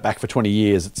discount it back for 20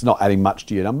 years, it's not adding much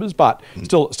to your numbers, but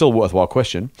still a worthwhile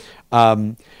question.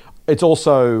 It's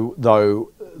also, though,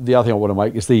 the other thing I want to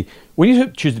make is when you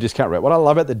choose the discount rate, what I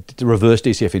love about the reverse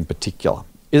DCF in particular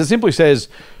is it simply says,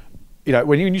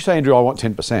 when you say, Andrew, I want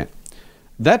 10%,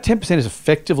 that 10% is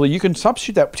effectively, you can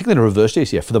substitute that, particularly in a reverse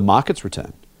DCF, for the market's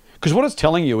return. Because what it's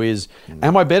telling you is,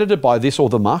 am I better to buy this or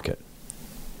the market?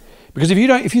 Because if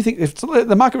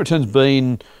the market return's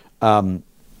been, 10%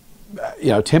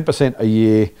 a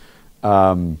year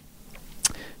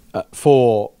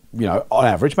for, on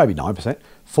average, maybe 9%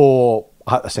 for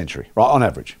a century, right? On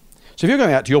average. So if you're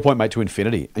going out, to your point, mate, to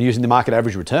infinity and using the market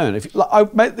average return, if we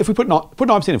put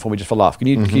 9% in for me just for laugh, can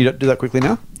you do that quickly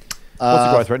now? What's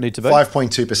the growth rate need to be?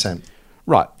 5.2%.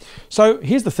 Right. So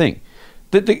here's the thing.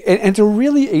 And it's a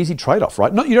really easy trade-off,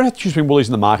 right? You don't have to choose between Woolies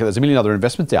and the market. There's a million other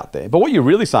investments out there. But what you're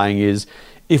really saying is,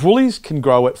 if Woolies can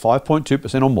grow at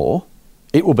 5.2% or more,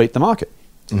 it will beat the market.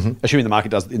 Assuming the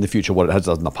market does in the future what it has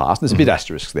done in the past. And there's a bit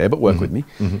asterisk there, but work with me.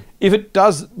 If it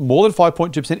does more than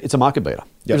 5.2%, it's a market beater.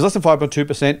 If it's less than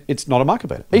 5.2%, it's not a market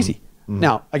beater. Easy.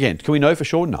 Now, again, can we know for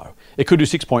sure? No. It could do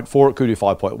 6.4, it could do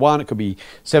 5.1, it could be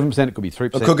 7%, it could be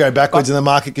 3%. It could go backwards and the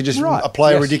market could just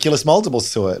apply ridiculous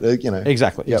multiples to it.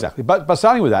 Exactly. But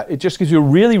starting with that, it just gives you a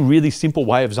really, really simple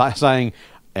way of saying,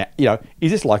 is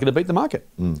this likely to beat the market?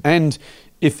 And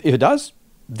if it does,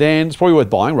 then it's probably worth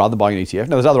buying rather than buying an ETF.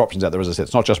 Now, there's other options out there, as I said.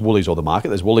 It's not just Woolies or the market.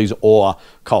 There's Woolies or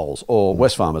Coles or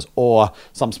Wesfarmers or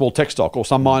some small tech stock or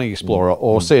some mining explorer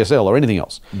or CSL or anything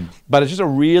else. But it's just a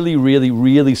really, really,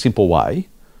 really simple way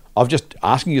of just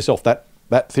asking yourself that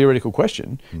theoretical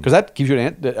question, because that gives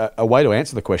you a way to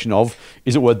answer the question of,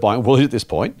 is it worth buying Woolies at this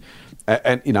point?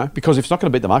 And because if it's not going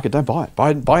to beat the market, don't buy it. Buy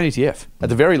an ETF at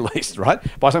the very least, right?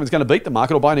 Buy something that's going to beat the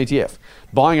market, or buy an ETF.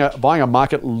 Buying a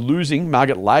market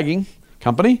lagging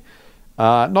company,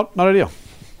 not ideal.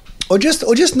 Or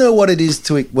just know what it is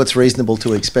what's reasonable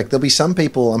to expect. There'll be some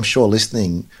people, I'm sure,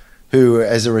 listening who,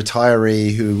 as a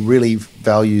retiree, who really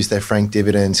values their franked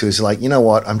dividends, who's like, you know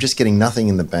what, I'm just getting nothing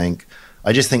in the bank.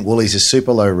 I just think Woolies is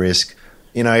super low risk.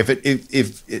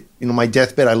 If my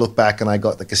deathbed, I look back and I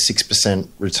got like a 6%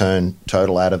 return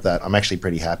total out of that, I'm actually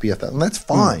pretty happy with that, and that's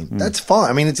fine. That's fine.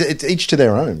 I mean, it's each to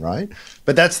their own, right?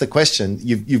 But that's the question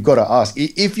you've got to ask.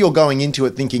 If you're going into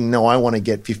it thinking, no, I want to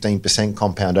get 15%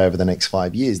 compound over the next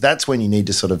 5 years, that's when you need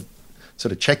to sort of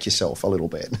check yourself a little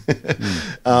bit.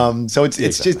 So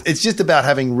it's just about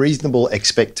having reasonable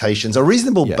expectations, a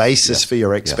reasonable basis for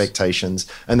your expectations,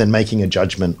 and then making a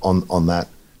judgment on that.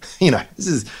 This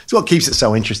is what keeps it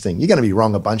so interesting. You're going to be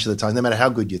wrong a bunch of the time, no matter how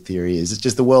good your theory is. It's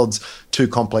just the world's too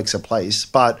complex a place.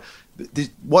 But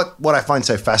what I find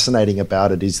so fascinating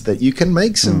about it is that you can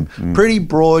make some pretty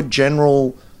broad,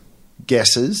 general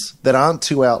guesses that aren't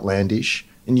too outlandish,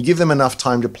 and you give them enough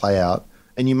time to play out,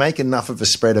 and you make enough of a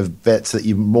spread of bets that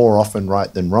you're more often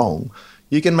right than wrong.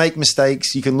 You can make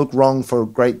mistakes. You can look wrong for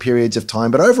great periods of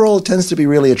time, but overall, it tends to be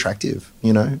really attractive.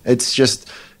 It's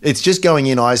just It's just going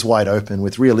in eyes wide open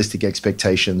with realistic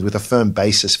expectations, with a firm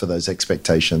basis for those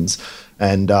expectations.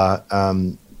 And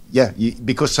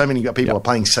because so many people are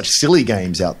playing such silly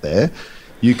games out there,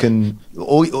 you can.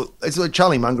 It's like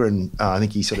Charlie Munger, and I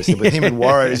think he sort of said with him and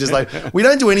Warren, it's just like we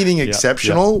don't do anything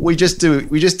exceptional. We just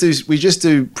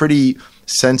do pretty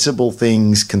sensible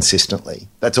things consistently.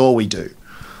 That's all we do.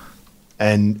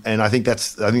 And I think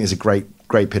there's a great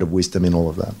bit of wisdom in all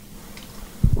of that.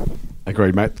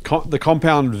 Agreed, mate. The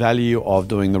compound value of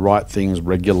doing the right things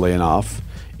regularly enough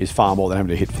is far more than having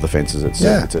to hit for the fences.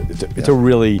 It's a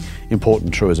really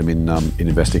important truism in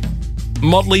investing.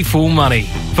 Motley Fool Money.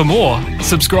 For more,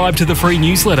 subscribe to the free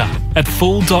newsletter at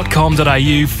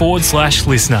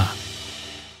fool.com.au/listener.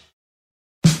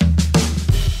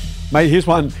 Mate, here's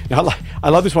one. Now, I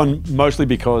love this one mostly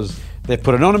because they've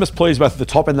put anonymous please both at the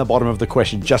top and the bottom of the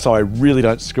question, just so I really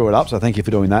don't screw it up. So thank you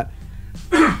for doing that.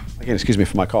 Again, excuse me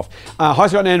for my cough. Hi,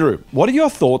 Scott and Andrew. What are your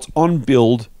thoughts on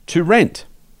build to rent?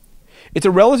 It's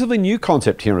a relatively new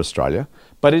concept here in Australia,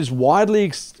 but it is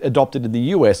widely adopted in the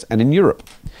US and in Europe.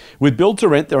 With build to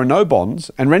rent, there are no bonds,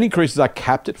 and rent increases are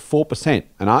capped at 4%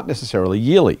 and aren't necessarily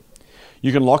yearly.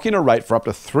 You can lock in a rate for up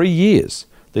to 3 years.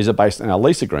 These are based on our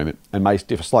lease agreement and may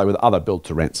differ slightly with other build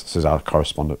to rents, says our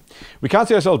correspondent. We can't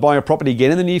see ourselves buying a property again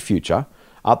in the near future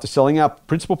after selling our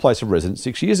principal place of residence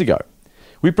 6 years ago.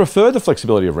 We prefer the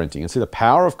flexibility of renting and see the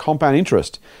power of compound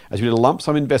interest as we did a lump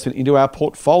sum investment into our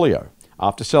portfolio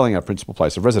after selling our principal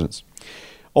place of residence.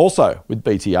 Also, with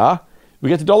BTR, we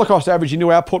get the dollar cost average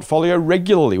into our portfolio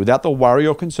regularly without the worry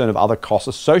or concern of other costs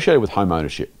associated with home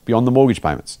ownership beyond the mortgage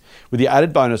payments, with the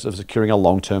added bonus of securing a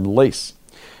long-term lease.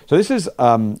 So this is,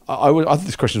 I think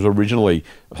this question was originally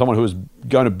someone who was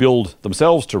going to build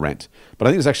themselves to rent, but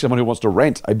I think it's actually someone who wants to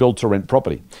rent a build-to-rent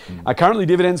property. Currently,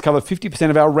 dividends cover 50%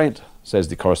 of our rent, says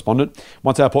the correspondent.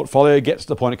 Once our portfolio gets to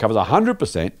the point it covers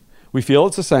 100%, we feel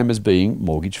it's the same as being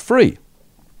mortgage-free.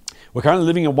 We're currently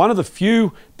living in one of the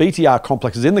few BTR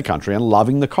complexes in the country and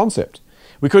loving the concept.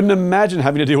 We couldn't imagine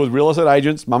having to deal with real estate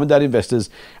agents, mum and dad investors,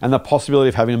 and the possibility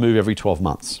of having to move every 12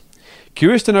 months.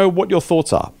 Curious to know what your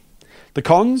thoughts are. The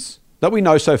cons that we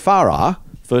know so far are,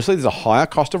 firstly, there's a higher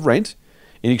cost of rent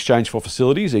in exchange for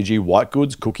facilities, e.g. white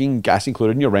goods, cooking, gas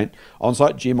included in your rent,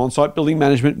 on-site gym, on-site building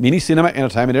management, mini cinema,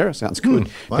 entertainment area, sounds good,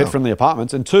 pet-friendly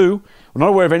apartments. And 2, we're not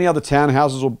aware of any other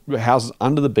townhouses or houses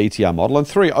under the BTR model. And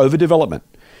 3, overdevelopment.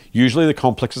 Usually the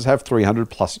complexes have 300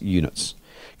 plus units.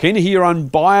 Keen to hear your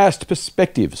unbiased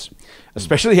perspectives,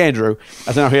 especially Andrew,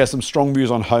 as I know he has some strong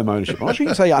views on home ownership. I'm not sure you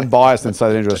can say unbiased and say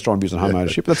that Andrew has strong views on home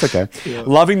ownership, but that's okay. Yeah.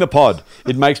 Loving the pod.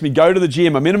 It makes me go to the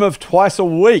gym a minimum of twice a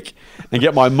week and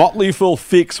get my Motley Fool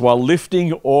fix while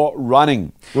lifting or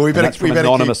running. Well, we better keep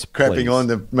crapping on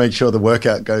to make sure the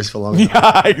workout goes for longer.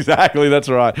 Yeah, exactly. That's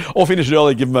right. Or finish it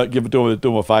early, do him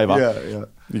a favour. Yeah.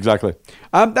 Exactly.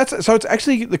 So it's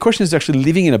actually, the question is actually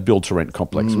living in a build-to-rent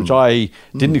complex, which I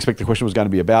didn't expect the question was going to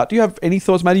be about. Do you have any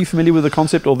thoughts, mate? Are you familiar with the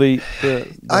concept or the idea?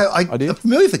 I'm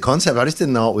familiar with the concept. I just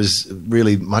didn't know it was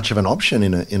really much of an option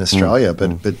in Australia,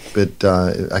 but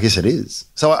I guess it is.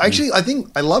 So actually, I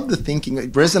think I love the thinking.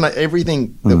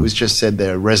 Everything that was just said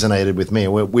there resonated with me.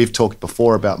 We've talked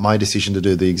before about my decision to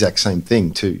do the exact same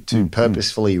thing, to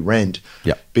purposefully rent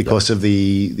because of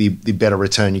the better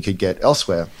return you could get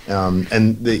elsewhere.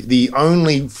 And the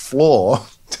only flaw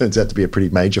turns out to be a pretty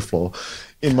major flaw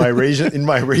in my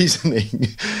reasoning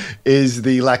is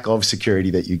the lack of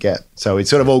security that you get. So it's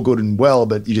sort of all good and well,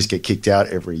 but you just get kicked out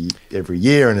every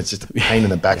year, and it's just a pain in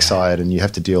the backside, and you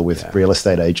have to deal with real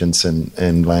estate agents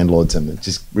and landlords, and it's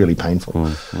just really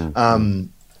painful.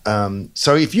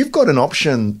 So if you've got an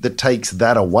option that takes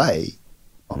that away,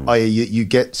 i.e. you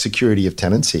get security of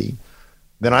tenancy,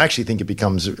 then I actually think it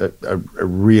becomes a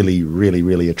really, really,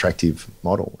 really attractive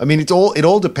model. I mean, it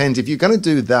all depends. If you're going to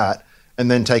do that and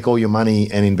then take all your money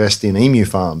and invest in emu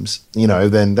farms,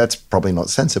 then that's probably not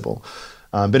sensible.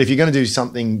 But if you're going to do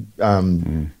something,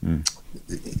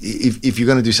 if you're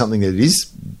going to do something that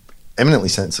is eminently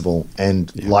sensible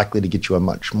and likely to get you a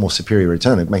much more superior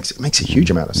return, it makes a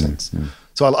huge amount of sense.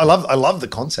 So I love the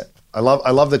concept. I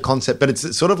love the concept, but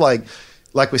it's sort of like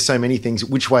with so many things,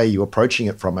 which way are you approaching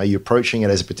it from? Are you approaching it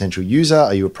as a potential user?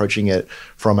 Are you approaching it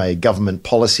from a government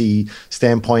policy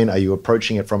standpoint? Are you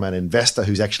approaching it from an investor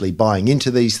who's actually buying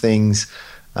into these things?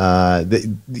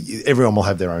 Everyone will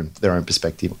have their own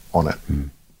perspective on it.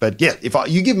 But yeah, if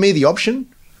you give me the option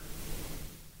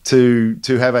to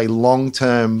have a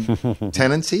long-term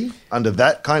tenancy under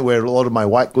that kind, where a lot of my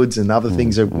white goods and other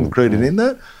things are included in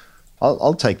that,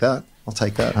 I'll take that. I'll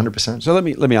take that 100%. So let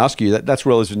me ask you, that's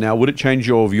relative now. Would it change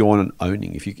your view on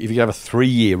owning if you have a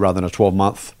 3-year rather than a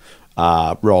 12-month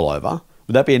rollover?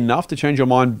 would that be enough to change your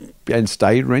mind and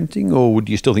stay renting, or would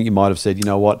you still think you might have said, you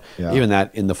know what, even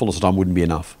that in the fullness of time wouldn't be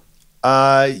enough?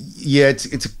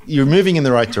 It's you're moving in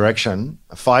the right direction.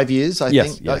 5 years, I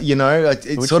think. Yeah.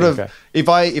 It's sort of okay. If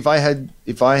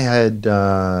I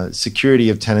had security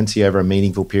of tenancy over a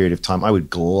meaningful period of time, I would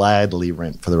gladly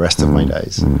rent for the rest of my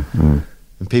days. And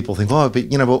people think, but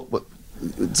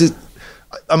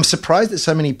I'm surprised that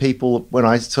so many people, when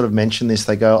I sort of mention this,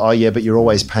 they go, "Oh yeah, but you're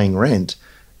always paying rent."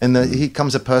 And here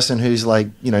comes a person who's like,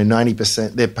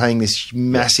 90%. They're paying this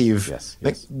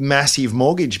massive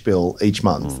mortgage bill each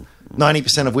month.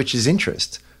 90% of which is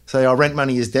interest. So our rent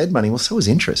money is dead money. Well, so is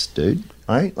interest, dude.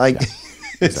 Right? Like,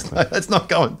 it's not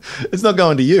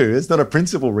going to you. It's not a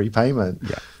principal repayment.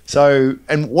 Yeah. So,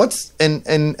 and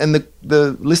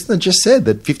the listener just said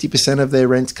that 50% of their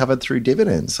rent's covered through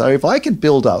dividends. So if I could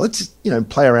build up, let's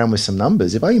play around with some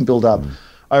numbers. If I can build up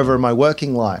over my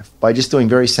working life by just doing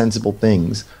very sensible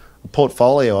things, a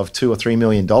portfolio of $2 or $3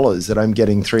 million that I'm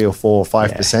getting 3 or 4 or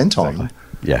 5% on.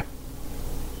 Yeah.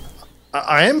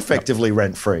 I am effectively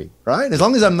rent free, right? As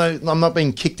long as I'm not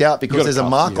being kicked out because there's a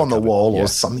mark on the wall or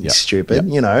something stupid,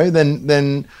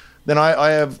 then I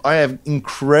have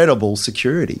incredible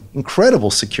security,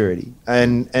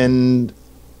 and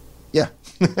yeah,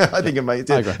 I think it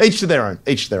makes each to their own.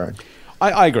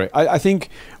 I agree. I think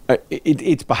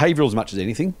it's behavioural as much as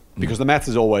anything, because the maths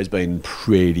has always been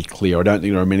pretty clear. I don't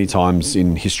think there are many times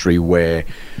in history where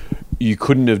you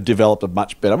couldn't have developed a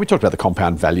much better. We talked about the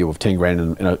compound value of 10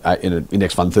 grand in an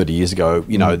index fund 30 years ago,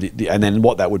 and then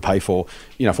what that would pay for,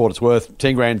 for what it's worth.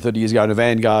 10 grand 30 years ago in a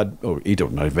Vanguard, or you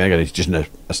don't know Vanguard, it's just in the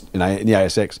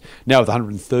ASX. Now with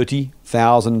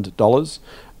 $130,000.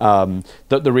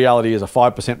 The reality is a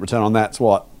 5% return on that's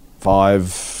what,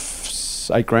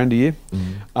 8 grand a year.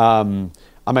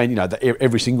 I mean,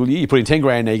 every single year you put in 10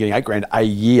 grand, now you're getting 8 grand a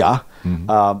year.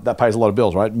 That pays a lot of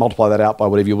bills, right? Multiply that out by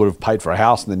whatever you would have paid for a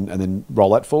house, and then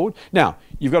roll that forward. Now,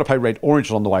 you've got to pay rent or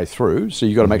interest on the way through, so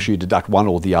you've got to make sure you deduct one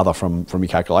or the other from your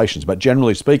calculations. But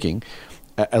generally speaking,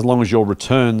 as long as your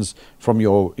returns from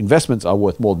your investments are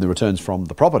worth more than the returns from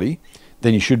the property,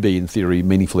 then you should be, in theory,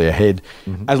 meaningfully ahead.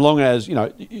 As long as,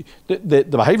 the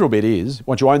behavioural bit is,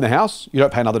 once you own the house, you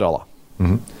don't pay another dollar.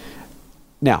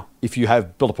 Now, if you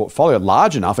have built a portfolio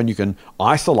large enough and you can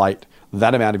isolate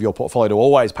that amount of your portfolio to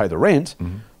always pay the rent,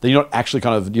 then you're not actually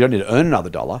you don't need to earn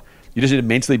another dollar. You just need to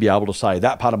mentally be able to say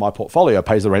that part of my portfolio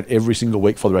pays the rent every single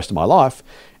week for the rest of my life.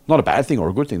 Not a bad thing or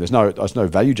a good thing. There's no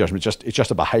value judgment. It's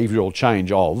just a behavioural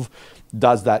change of,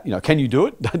 does that, can you do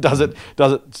it? Does it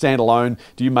stand alone?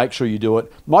 Do you make sure you do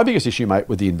it? My biggest issue, mate,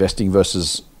 with the investing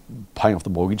versus paying off the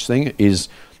mortgage thing is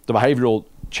the behavioural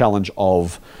challenge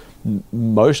of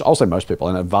I'll say most people,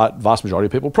 and a vast majority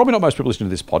of people, probably not most people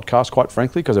listening to this podcast, quite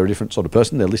frankly, because they're a different sort of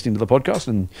person. They're listening to the podcast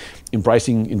and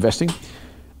embracing investing.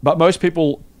 But most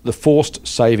people, the forced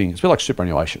saving, it's a bit like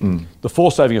superannuation. The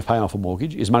forced saving of paying off a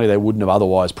mortgage is money they wouldn't have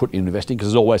otherwise put in investing, because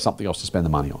there's always something else to spend the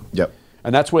money on. Yep.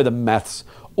 And that's where the maths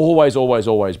always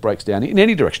breaks down in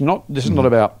any direction. This is not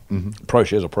about pro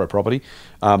shares or pro property.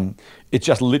 It's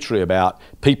just literally about,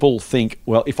 people think,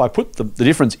 well, if I put the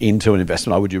difference into an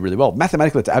investment, I would do really well.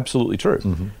 Mathematically, that's absolutely true.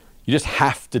 You just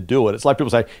have to do it. It's like people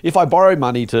say, if I borrowed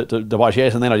money to buy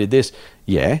shares and then I did this,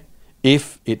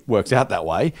 if it works out that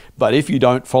way. But if you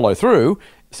don't follow through,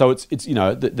 so it's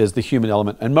there's the human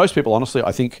element. And most people, honestly,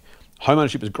 I think home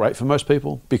ownership is great for most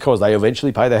people, because they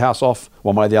eventually pay their house off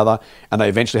one way or the other, and they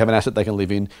eventually have an asset they can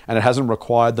live in, and it hasn't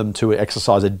required them to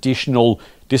exercise additional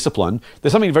discipline.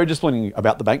 There's something very disciplining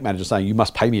about the bank manager saying, you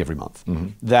must pay me every month.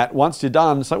 That once you're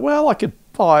done, it's like, well, I could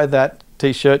buy that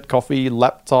t-shirt, coffee,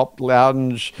 laptop,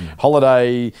 lounge,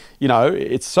 holiday.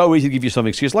 It's so easy to give you some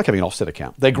excuse, like having an offset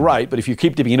account. They're great, but if you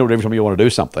keep dipping into it every time you want to do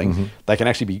something, they can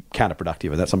actually be counterproductive,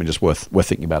 and that's something just worth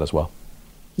thinking about as well.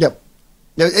 Yep.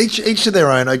 Each to their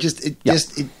own.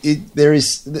 There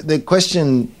is the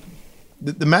question.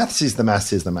 The maths is the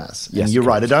maths is the maths. And you're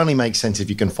right. It only makes sense if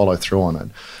you can follow through on it.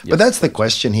 But that's the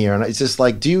question here. And it's just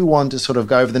like, do you want to sort of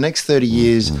go over the next 30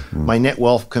 years, my net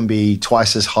wealth can be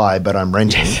twice as high, but I'm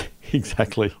renting? Yes,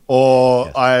 exactly.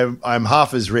 Or I'm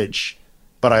half as rich,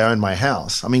 but I own my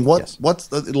house. I mean, what's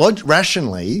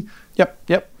rationally?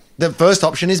 Yep. The first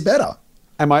option is better.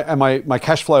 And my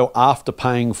cash flow after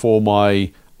paying for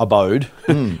my abode,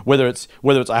 whether it's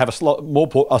I have a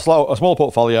smaller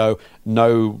portfolio,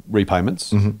 no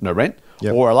repayments, no rent,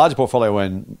 or a larger portfolio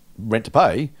and rent to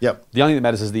pay. The only thing that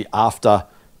matters is the after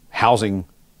housing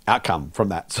outcome from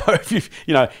that. So if you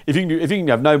can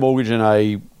have no mortgage and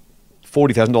a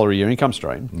 $40,000 a year income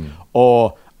stream,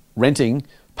 or renting,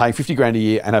 paying 50 grand a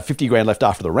year and have 50 grand left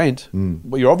after the rent,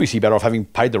 well, you're obviously better off having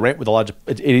paid the rent with a larger.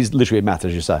 It is literally a math,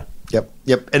 as you say.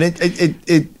 Yep. And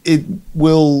it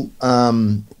will.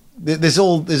 There's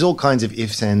all kinds of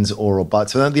ifs, ands, or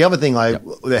buts. And the other thing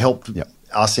that helped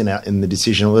us in the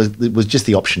decision was just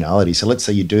the optionality. So let's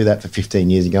say you do that for 15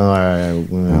 years and go,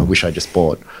 I wish I just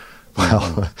bought.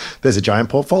 Well, there's a giant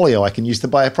portfolio I can use to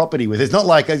buy a property with. It's not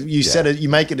like you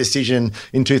make a decision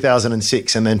in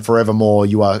 2006 and then forevermore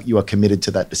you are committed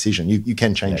to that decision. You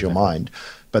can change your mind,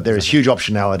 but there is huge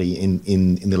optionality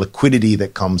in the liquidity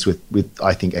that comes with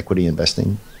I think equity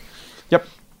investing. Yep.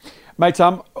 Mate,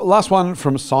 last one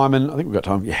from Simon. I think we've got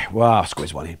time. Yeah, wow,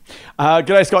 squeeze one here.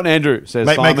 G'day, Scott and Andrew, says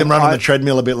Simon. Make them run on the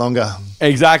treadmill a bit longer.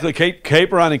 Exactly.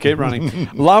 Keep running.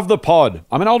 Love the pod.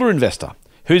 I'm an older investor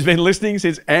who's been listening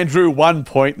since Andrew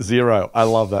 1.0. I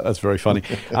love that. That's very funny.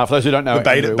 For those who don't know, the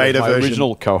beta my version.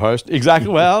 Original co-host. Exactly.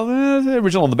 Well, the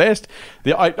original and the best.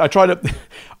 I tried to...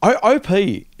 OP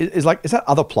is that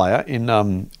other player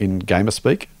in gamer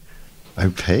speak?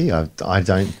 OP? I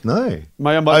don't know.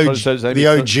 The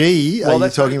OG? Are you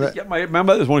talking about? Yeah,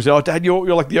 remember this morning he said, "Oh, Dad,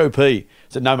 you're like the OP." I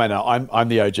said, "No, mate, no, I'm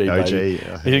the OG." Baby.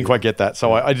 Yeah. He didn't quite get that,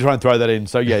 so I just try and throw that in.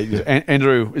 So yeah,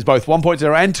 Andrew is both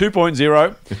 1.0 and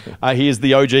 2.0. He is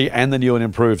the OG and the new and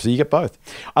improved, so you get both.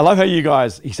 I love how you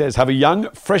guys, he says, have a young,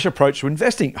 fresh approach to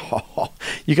investing.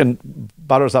 You can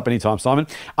butter us up anytime, Simon.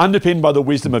 Underpinned by the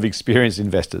wisdom of experienced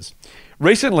investors.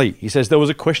 Recently, he says, there was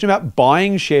a question about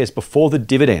buying shares before the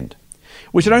dividend,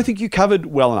 which I don't think you covered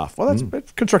well enough. Well,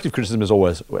 that's constructive criticism is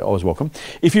always welcome.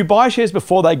 If you buy shares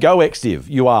before they go ex-div,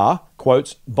 you are,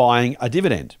 quotes, buying a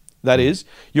dividend. That is,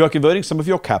 you are converting some of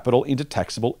your capital into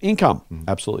taxable income.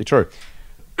 Absolutely true.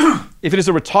 If it is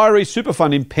a retiree super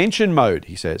fund in pension mode,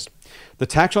 he says, the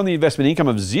tax on the investment income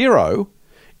of 0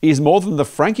 is more than the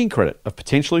franking credit of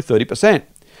potentially 30%.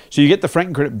 So you get the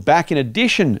franking credit back in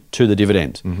addition to the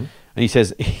dividend. And he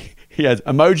says, he has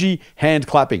emoji hand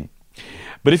clapping.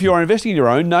 But if you are investing in your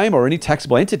own name or any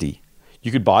taxable entity,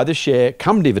 you could buy the share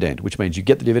come dividend, which means you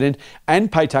get the dividend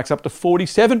and pay tax up to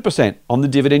 47% on the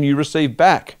dividend you receive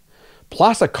back,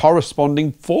 plus a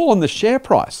corresponding fall in the share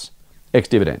price,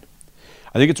 ex-dividend.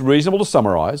 I think it's reasonable to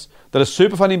summarise that a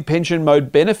super fund in pension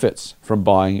mode benefits from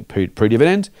buying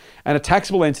pre-dividend, and a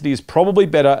taxable entity is probably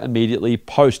better immediately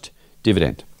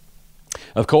post-dividend.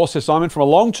 Of course, says Simon, from a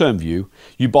long-term view,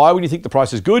 you buy when you think the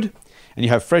price is good, and you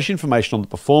have fresh information on the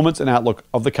performance and outlook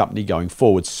of the company going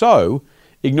forward. So,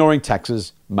 ignoring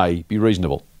taxes may be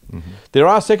reasonable. There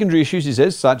are secondary issues, he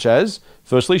says, such as,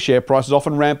 firstly, share prices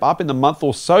often ramp up in the month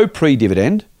or so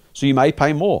pre-dividend, so you may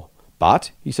pay more.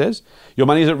 But, he says, your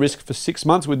money is at risk for 6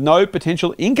 months with no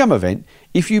potential income event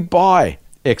if you buy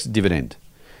ex-dividend.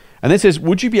 And then says,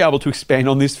 would you be able to expand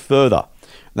on this further?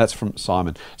 And that's from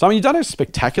Simon. Simon, you've done a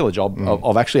spectacular job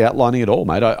of actually outlining it all,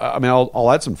 mate. I mean,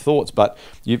 I'll add some thoughts, but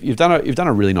you've done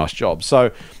a really nice job.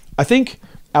 So I think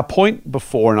our point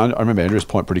before, and I remember Andrew's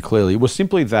point pretty clearly, was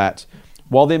simply that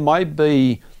while there may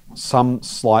be some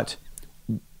slight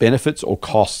benefits or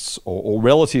costs or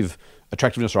relative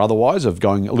attractiveness or otherwise of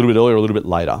going a little bit earlier or a little bit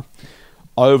later,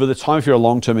 over the time, if you're a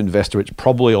long-term investor, it's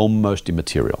probably almost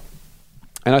immaterial.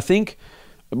 And I think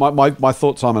my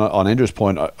thoughts, Simon, on Andrew's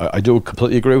point, I do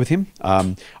completely agree with him.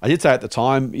 I did say at the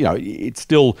time, it's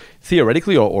still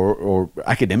theoretically or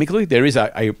academically, there is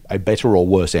a better or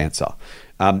worse answer.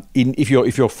 If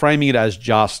you're framing it as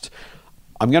just,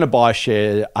 I'm going to buy a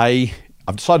share A,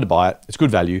 I've decided to buy it, it's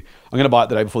good value, I'm going to buy it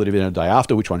the day before the dividend, the day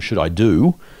after, which one should I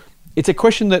do? It's a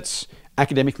question that's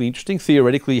academically interesting,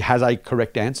 theoretically has a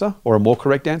correct answer or a more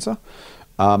correct answer.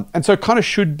 And so it kind of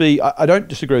should be, I don't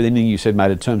disagree with anything you said, mate,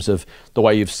 in terms of the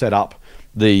way you've set up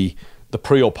the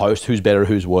pre or post, who's better,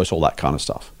 who's worse, all that kind of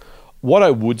stuff. What I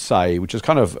would say, which is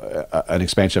kind of an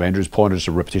expansion of Andrew's point, or just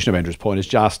a repetition of Andrew's point, is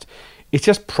it's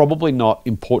just probably not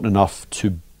important enough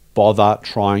to bother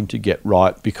trying to get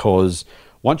right, because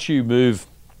once you move,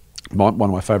 one of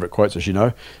my favourite quotes, as you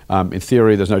know, in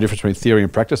theory, there's no difference between theory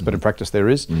and practice, but in practice there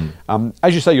is.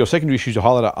 As you say, your secondary issues you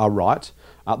highlight are right.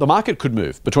 The market could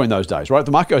move between those days, right? If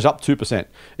the market goes up 2%,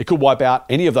 it could wipe out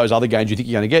any of those other gains you think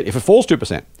you're going to get. If it falls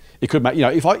 2%, it could make,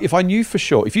 if I knew for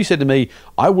sure, if you said to me,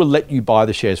 I will let you buy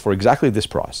the shares for exactly this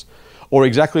price, or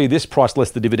exactly this price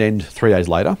less the dividend 3 days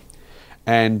later,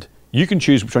 and you can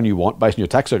choose which one you want based on your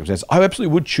tax circumstances, I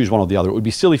absolutely would choose one or the other. It would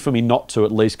be silly for me not to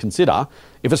at least consider,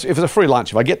 if it's a free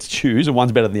lunch, if I get to choose and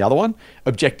one's better than the other one,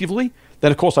 objectively,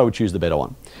 then of course I would choose the better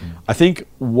one. I think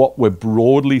what we're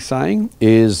broadly saying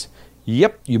is,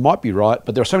 yep, you might be right,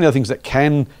 but there are so many other things that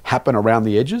can happen around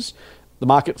the edges. The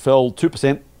market fell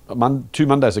 2% 2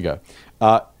 Mondays ago.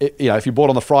 If you bought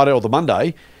on the Friday or the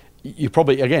Monday, you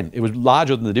probably, again, it was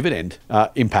larger than the dividend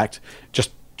impact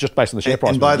just based on the share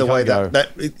price. And by the way,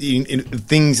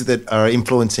 things that are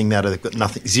influencing that have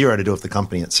got zero to do with the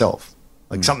company itself.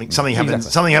 Like something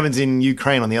happens in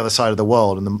Ukraine on the other side of the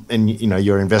world, and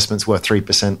your investment's worth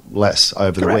 3% less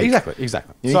over the week.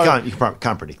 Exactly. You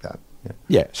can't predict that.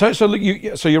 Yeah. So look,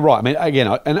 you're right. I mean, again,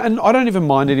 and I don't even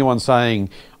mind anyone saying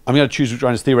I'm going to choose which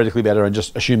one is theoretically better and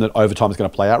just assume that over time it's going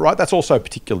to play out right. That's also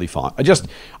particularly fine. I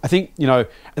think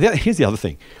here's the other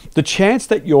thing: the chance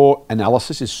that your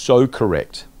analysis is so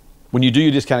correct when you do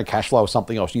your discounted cash flow or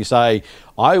something else, and you say,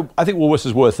 I think Woolworths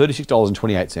is worth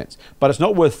 $36.28, but it's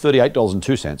not worth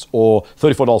 $38.02 or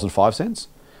 $34.05.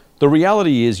 The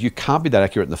reality is you can't be that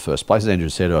accurate in the first place, as Andrew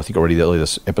said, I think already earlier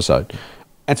this episode.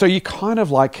 And so you kind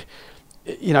of like,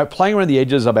 playing around the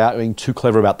edges about being too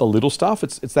clever about the little stuff.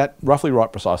 It's that roughly right,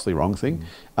 precisely wrong thing.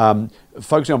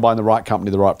 Focusing on buying the right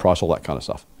company, the right price, all that kind of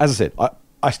stuff. As I said,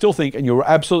 I still think, and you're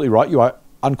absolutely right, you are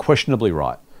unquestionably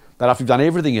right, that after you've done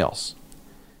everything else,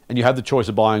 and you have the choice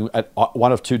of buying at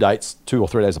one of two dates, 2 or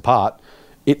 3 days apart,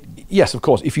 yes, of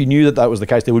course, if you knew that was the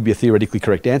case, there would be a theoretically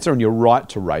correct answer, and you're right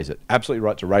to raise it. Absolutely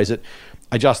right to raise it.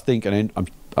 I just think, and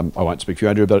I won't speak for you,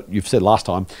 Andrew, but you've said last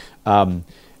time,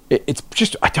 it's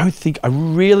just, I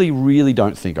really, really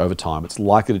don't think over time it's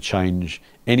likely to change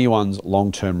anyone's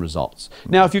long-term results.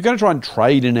 Now, if you're going to try and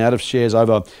trade in and out of shares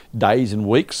over days and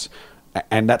weeks,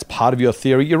 and that's part of your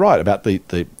theory, you're right about the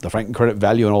franking credit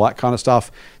value and all that kind of stuff.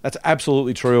 That's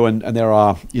absolutely true. And there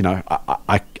are, if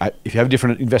you have a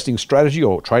different investing strategy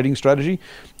or trading strategy,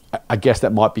 I guess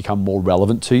that might become more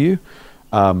relevant to you.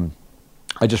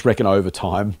 I just reckon over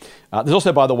time. There's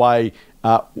also, by the way,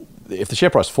 if the share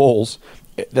price falls,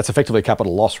 that's effectively a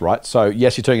capital loss, right? So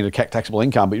yes, you're turning it into taxable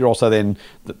income, but you're also then,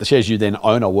 the shares you then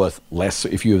own are worth less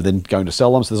if you're then going to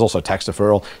sell them. So there's also tax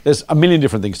deferral. There's a million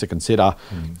different things to consider.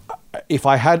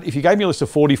 If you gave me a list of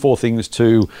 44 things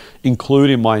to include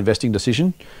in my investing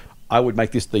decision, I would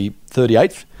make this the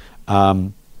 38th,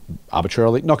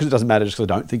 arbitrarily. Not because it doesn't matter, just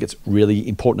because I don't think it's really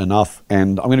important enough.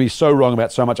 And I'm going to be so wrong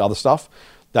about so much other stuff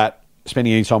that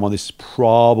spending any time on this is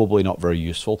probably not very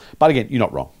useful. But again, you're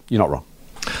not wrong.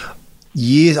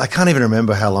 Years, I can't even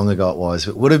remember how long ago it was.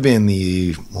 It would have been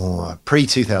the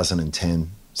pre-2010.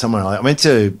 Somewhere I went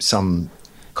to some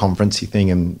conferencey thing,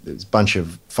 and there's a bunch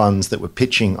of funds that were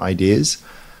pitching ideas,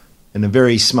 and a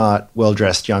very smart,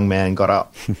 well-dressed young man got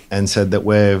up and said that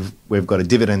we've got a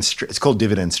dividend strip. It's called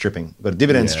dividend stripping. We've got a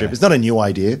dividend strip. It's not a new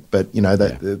idea, but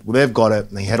they've got it.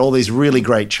 And they had all these really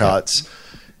great charts.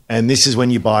 And this is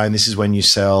when you buy and this is when you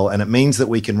sell. And it means that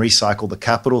we can recycle the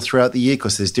capital throughout the year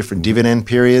because there's different dividend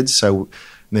periods. So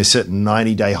there's certain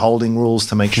 90-day holding rules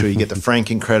to make sure you get the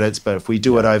franking credits. But if we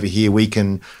do it over here, we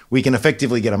can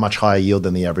effectively get a much higher yield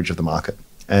than the average of the market.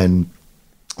 And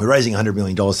we're raising $100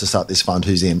 million to start this fund.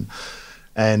 Who's in?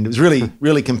 And it was really,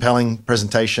 really compelling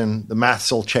presentation. The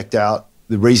maths all checked out.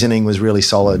 The reasoning was really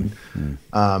solid.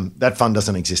 That fund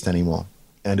doesn't exist anymore.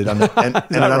 Actually,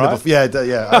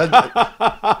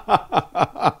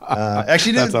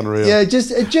 that's unreal. Yeah,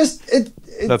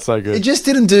 that's so good. It just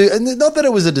didn't do. And not that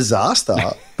it was a disaster,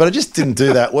 but it just didn't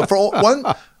do that. Well,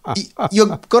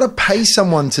 you've got to pay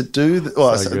someone to do.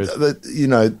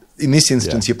 In this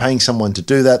instance, you're paying someone to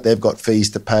do that. They've got fees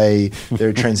to pay. There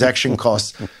are transaction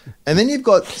costs, and then you've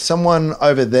got someone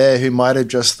over there who might have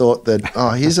just thought that,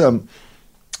 here's a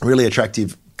really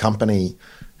attractive company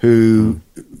who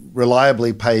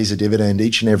reliably pays a dividend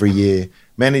each and every year,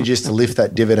 manages to lift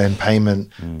that dividend payment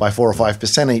by 4 or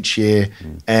 5% each year,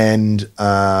 and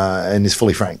is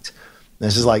fully franked. And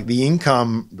this is like the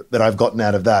income that I've gotten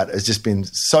out of that has just been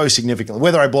so significant.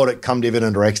 Whether I bought it come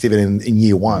dividend or ex dividend in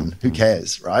year one, who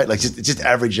cares, right? Like it just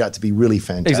averaged out to be really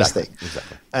fantastic.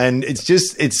 Exactly. And it's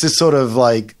just sort of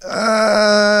like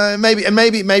maybe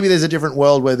there's a different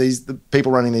world where the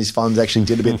people running these funds actually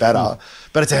did a bit better,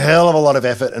 but it's a hell of a lot of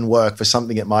effort and work for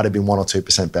something that might have been 1 or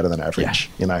 2% better than average.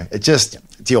 It just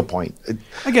to your point.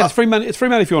 Again, it's free money. It's free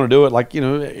money if you want to do it. Like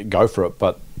go for it.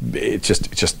 But it's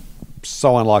just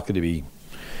so unlikely to be.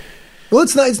 Well,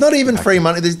 it's not even free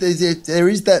money. There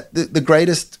is the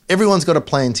greatest. Everyone's got a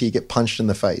plan until you get punched in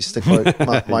the face. To quote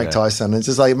Mike Tyson, it's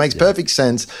just like it makes perfect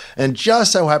sense. And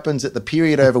just so happens that the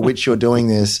period over which you're doing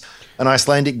this, an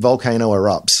Icelandic volcano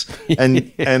erupts,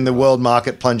 and the world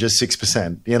market plunges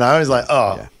 6%. It's like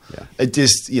it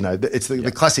just it's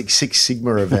the classic Six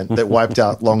Sigma event that wiped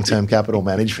out long-term capital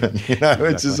management.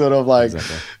 It's just sort of like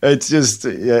it's just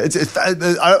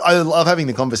I love having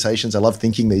the conversations. I love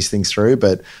thinking these things through,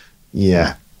 but.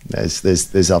 Yeah,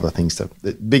 there's other things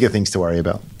bigger things to worry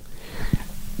about.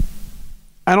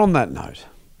 And on that note,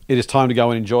 it is time to go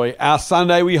and enjoy our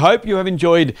Sunday. We hope you have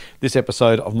enjoyed this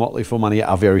episode of Motley Fool Money,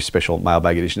 our very special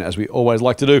mailbag edition, as we always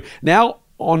like to do. Now,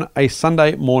 on a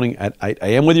Sunday morning at 8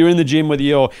 a.m. Whether you're in the gym, whether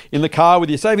you're in the car,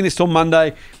 whether you're saving this till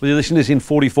Monday, whether you're listening to this in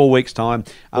 44 weeks' time.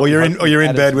 Or you're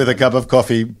in bed with a cup of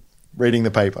coffee reading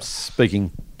the paper.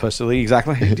 Speaking personally,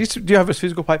 exactly. Do you have a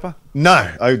physical paper?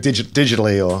 No,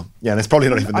 digitally and it's probably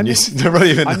not even the news.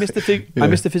 I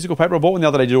missed the physical paper. I bought one the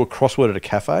other day to do a crossword at a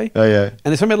cafe. Oh, yeah. And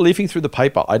there's something about leafing through the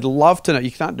paper. I'd love to know,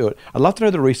 you can't do it. I'd love to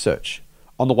know the research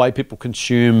on the way people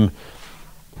consume,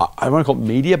 I don't want to call it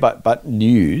media, but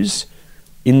news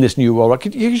in this new world. Like,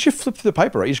 you should flip through the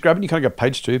paper, right? You just grab it and you kind of go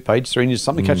page 2, page 3, and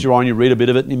something catches your eye and you read a bit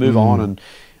of it and you move on. And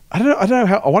I don't know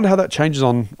I wonder how that changes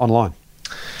online.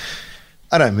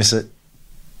 I don't miss it.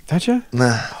 Don't you?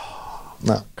 No.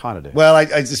 Kind of do. Well, I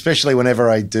especially whenever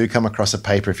I do come across a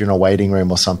paper, if you're in a waiting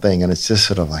room or something, and it's just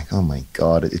sort of like, oh my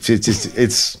God,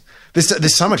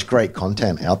 there's so much great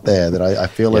content out there that I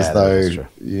feel as though,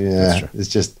 it's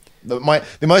just the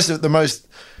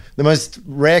most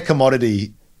rare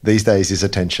commodity these days is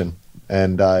attention,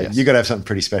 and you got to have something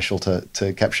pretty special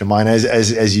to capture mine,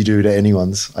 as you do to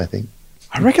anyone's, I think.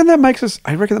 I reckon that makes us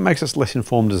less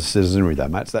informed as a citizenry, though,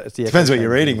 mate. Depends what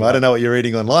you're reading. I don't know what you're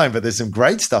reading online, but there's some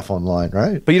great stuff online,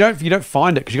 right? But you don't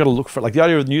find it because you got to look for it. Like the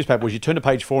idea of the newspaper was you turn to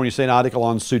page 4 and you see an article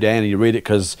on Sudan and you read it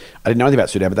because I didn't know anything about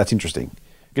Sudan, but that's interesting.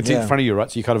 It's in front of you, right?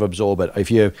 So you kind of absorb it.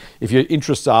 If your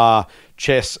interests are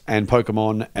chess and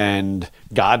Pokemon and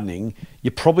gardening,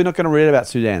 you're probably not going to read about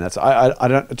Sudan. I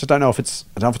don't know if it's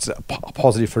a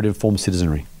positive for an informed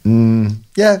citizenry.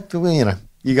 Yeah, well,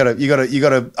 You got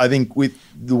to. I think with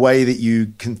the way that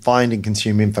you can find and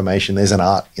consume information, there's an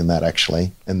art in that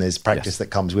actually, and there's practice that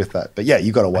comes with that. But yeah,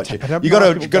 you got to watch it. You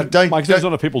got to don't. Mike, there's a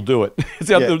lot of people do it.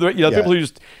 People who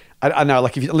just. I know,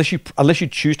 like unless you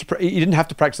choose to, you didn't have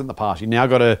to practice it in the past. You now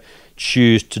got to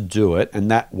choose to do it,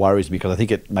 and that worries me because I think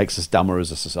it makes us dumber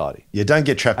as a society. Yeah, don't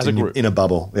get trapped in a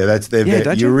bubble. Yeah,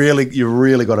 you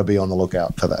really got to be on the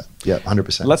lookout for that. Yeah,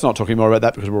 100%. Let's not talk any more about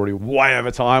that because we're already way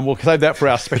over time. We'll save that for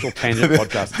our special tangent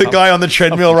podcast. The guy on the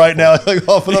treadmill right now, like,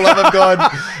 oh, for the love of God,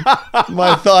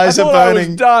 my thighs are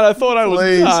burning. I thought I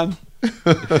was done.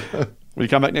 Will you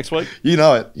come back next week? You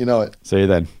know it. See you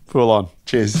then. Full on.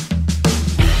 Cheers.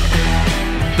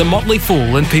 The Motley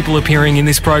Fool and people appearing in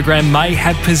this program may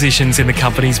have positions in the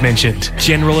companies mentioned.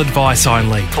 General advice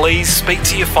only. Please speak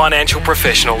to your financial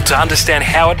professional to understand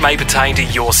how it may pertain to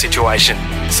your situation.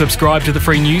 Subscribe to the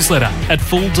free newsletter at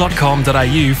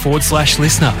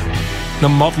fool.com.au/listener. The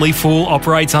Motley Fool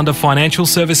operates under Financial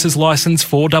Services Licence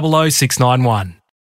 400691.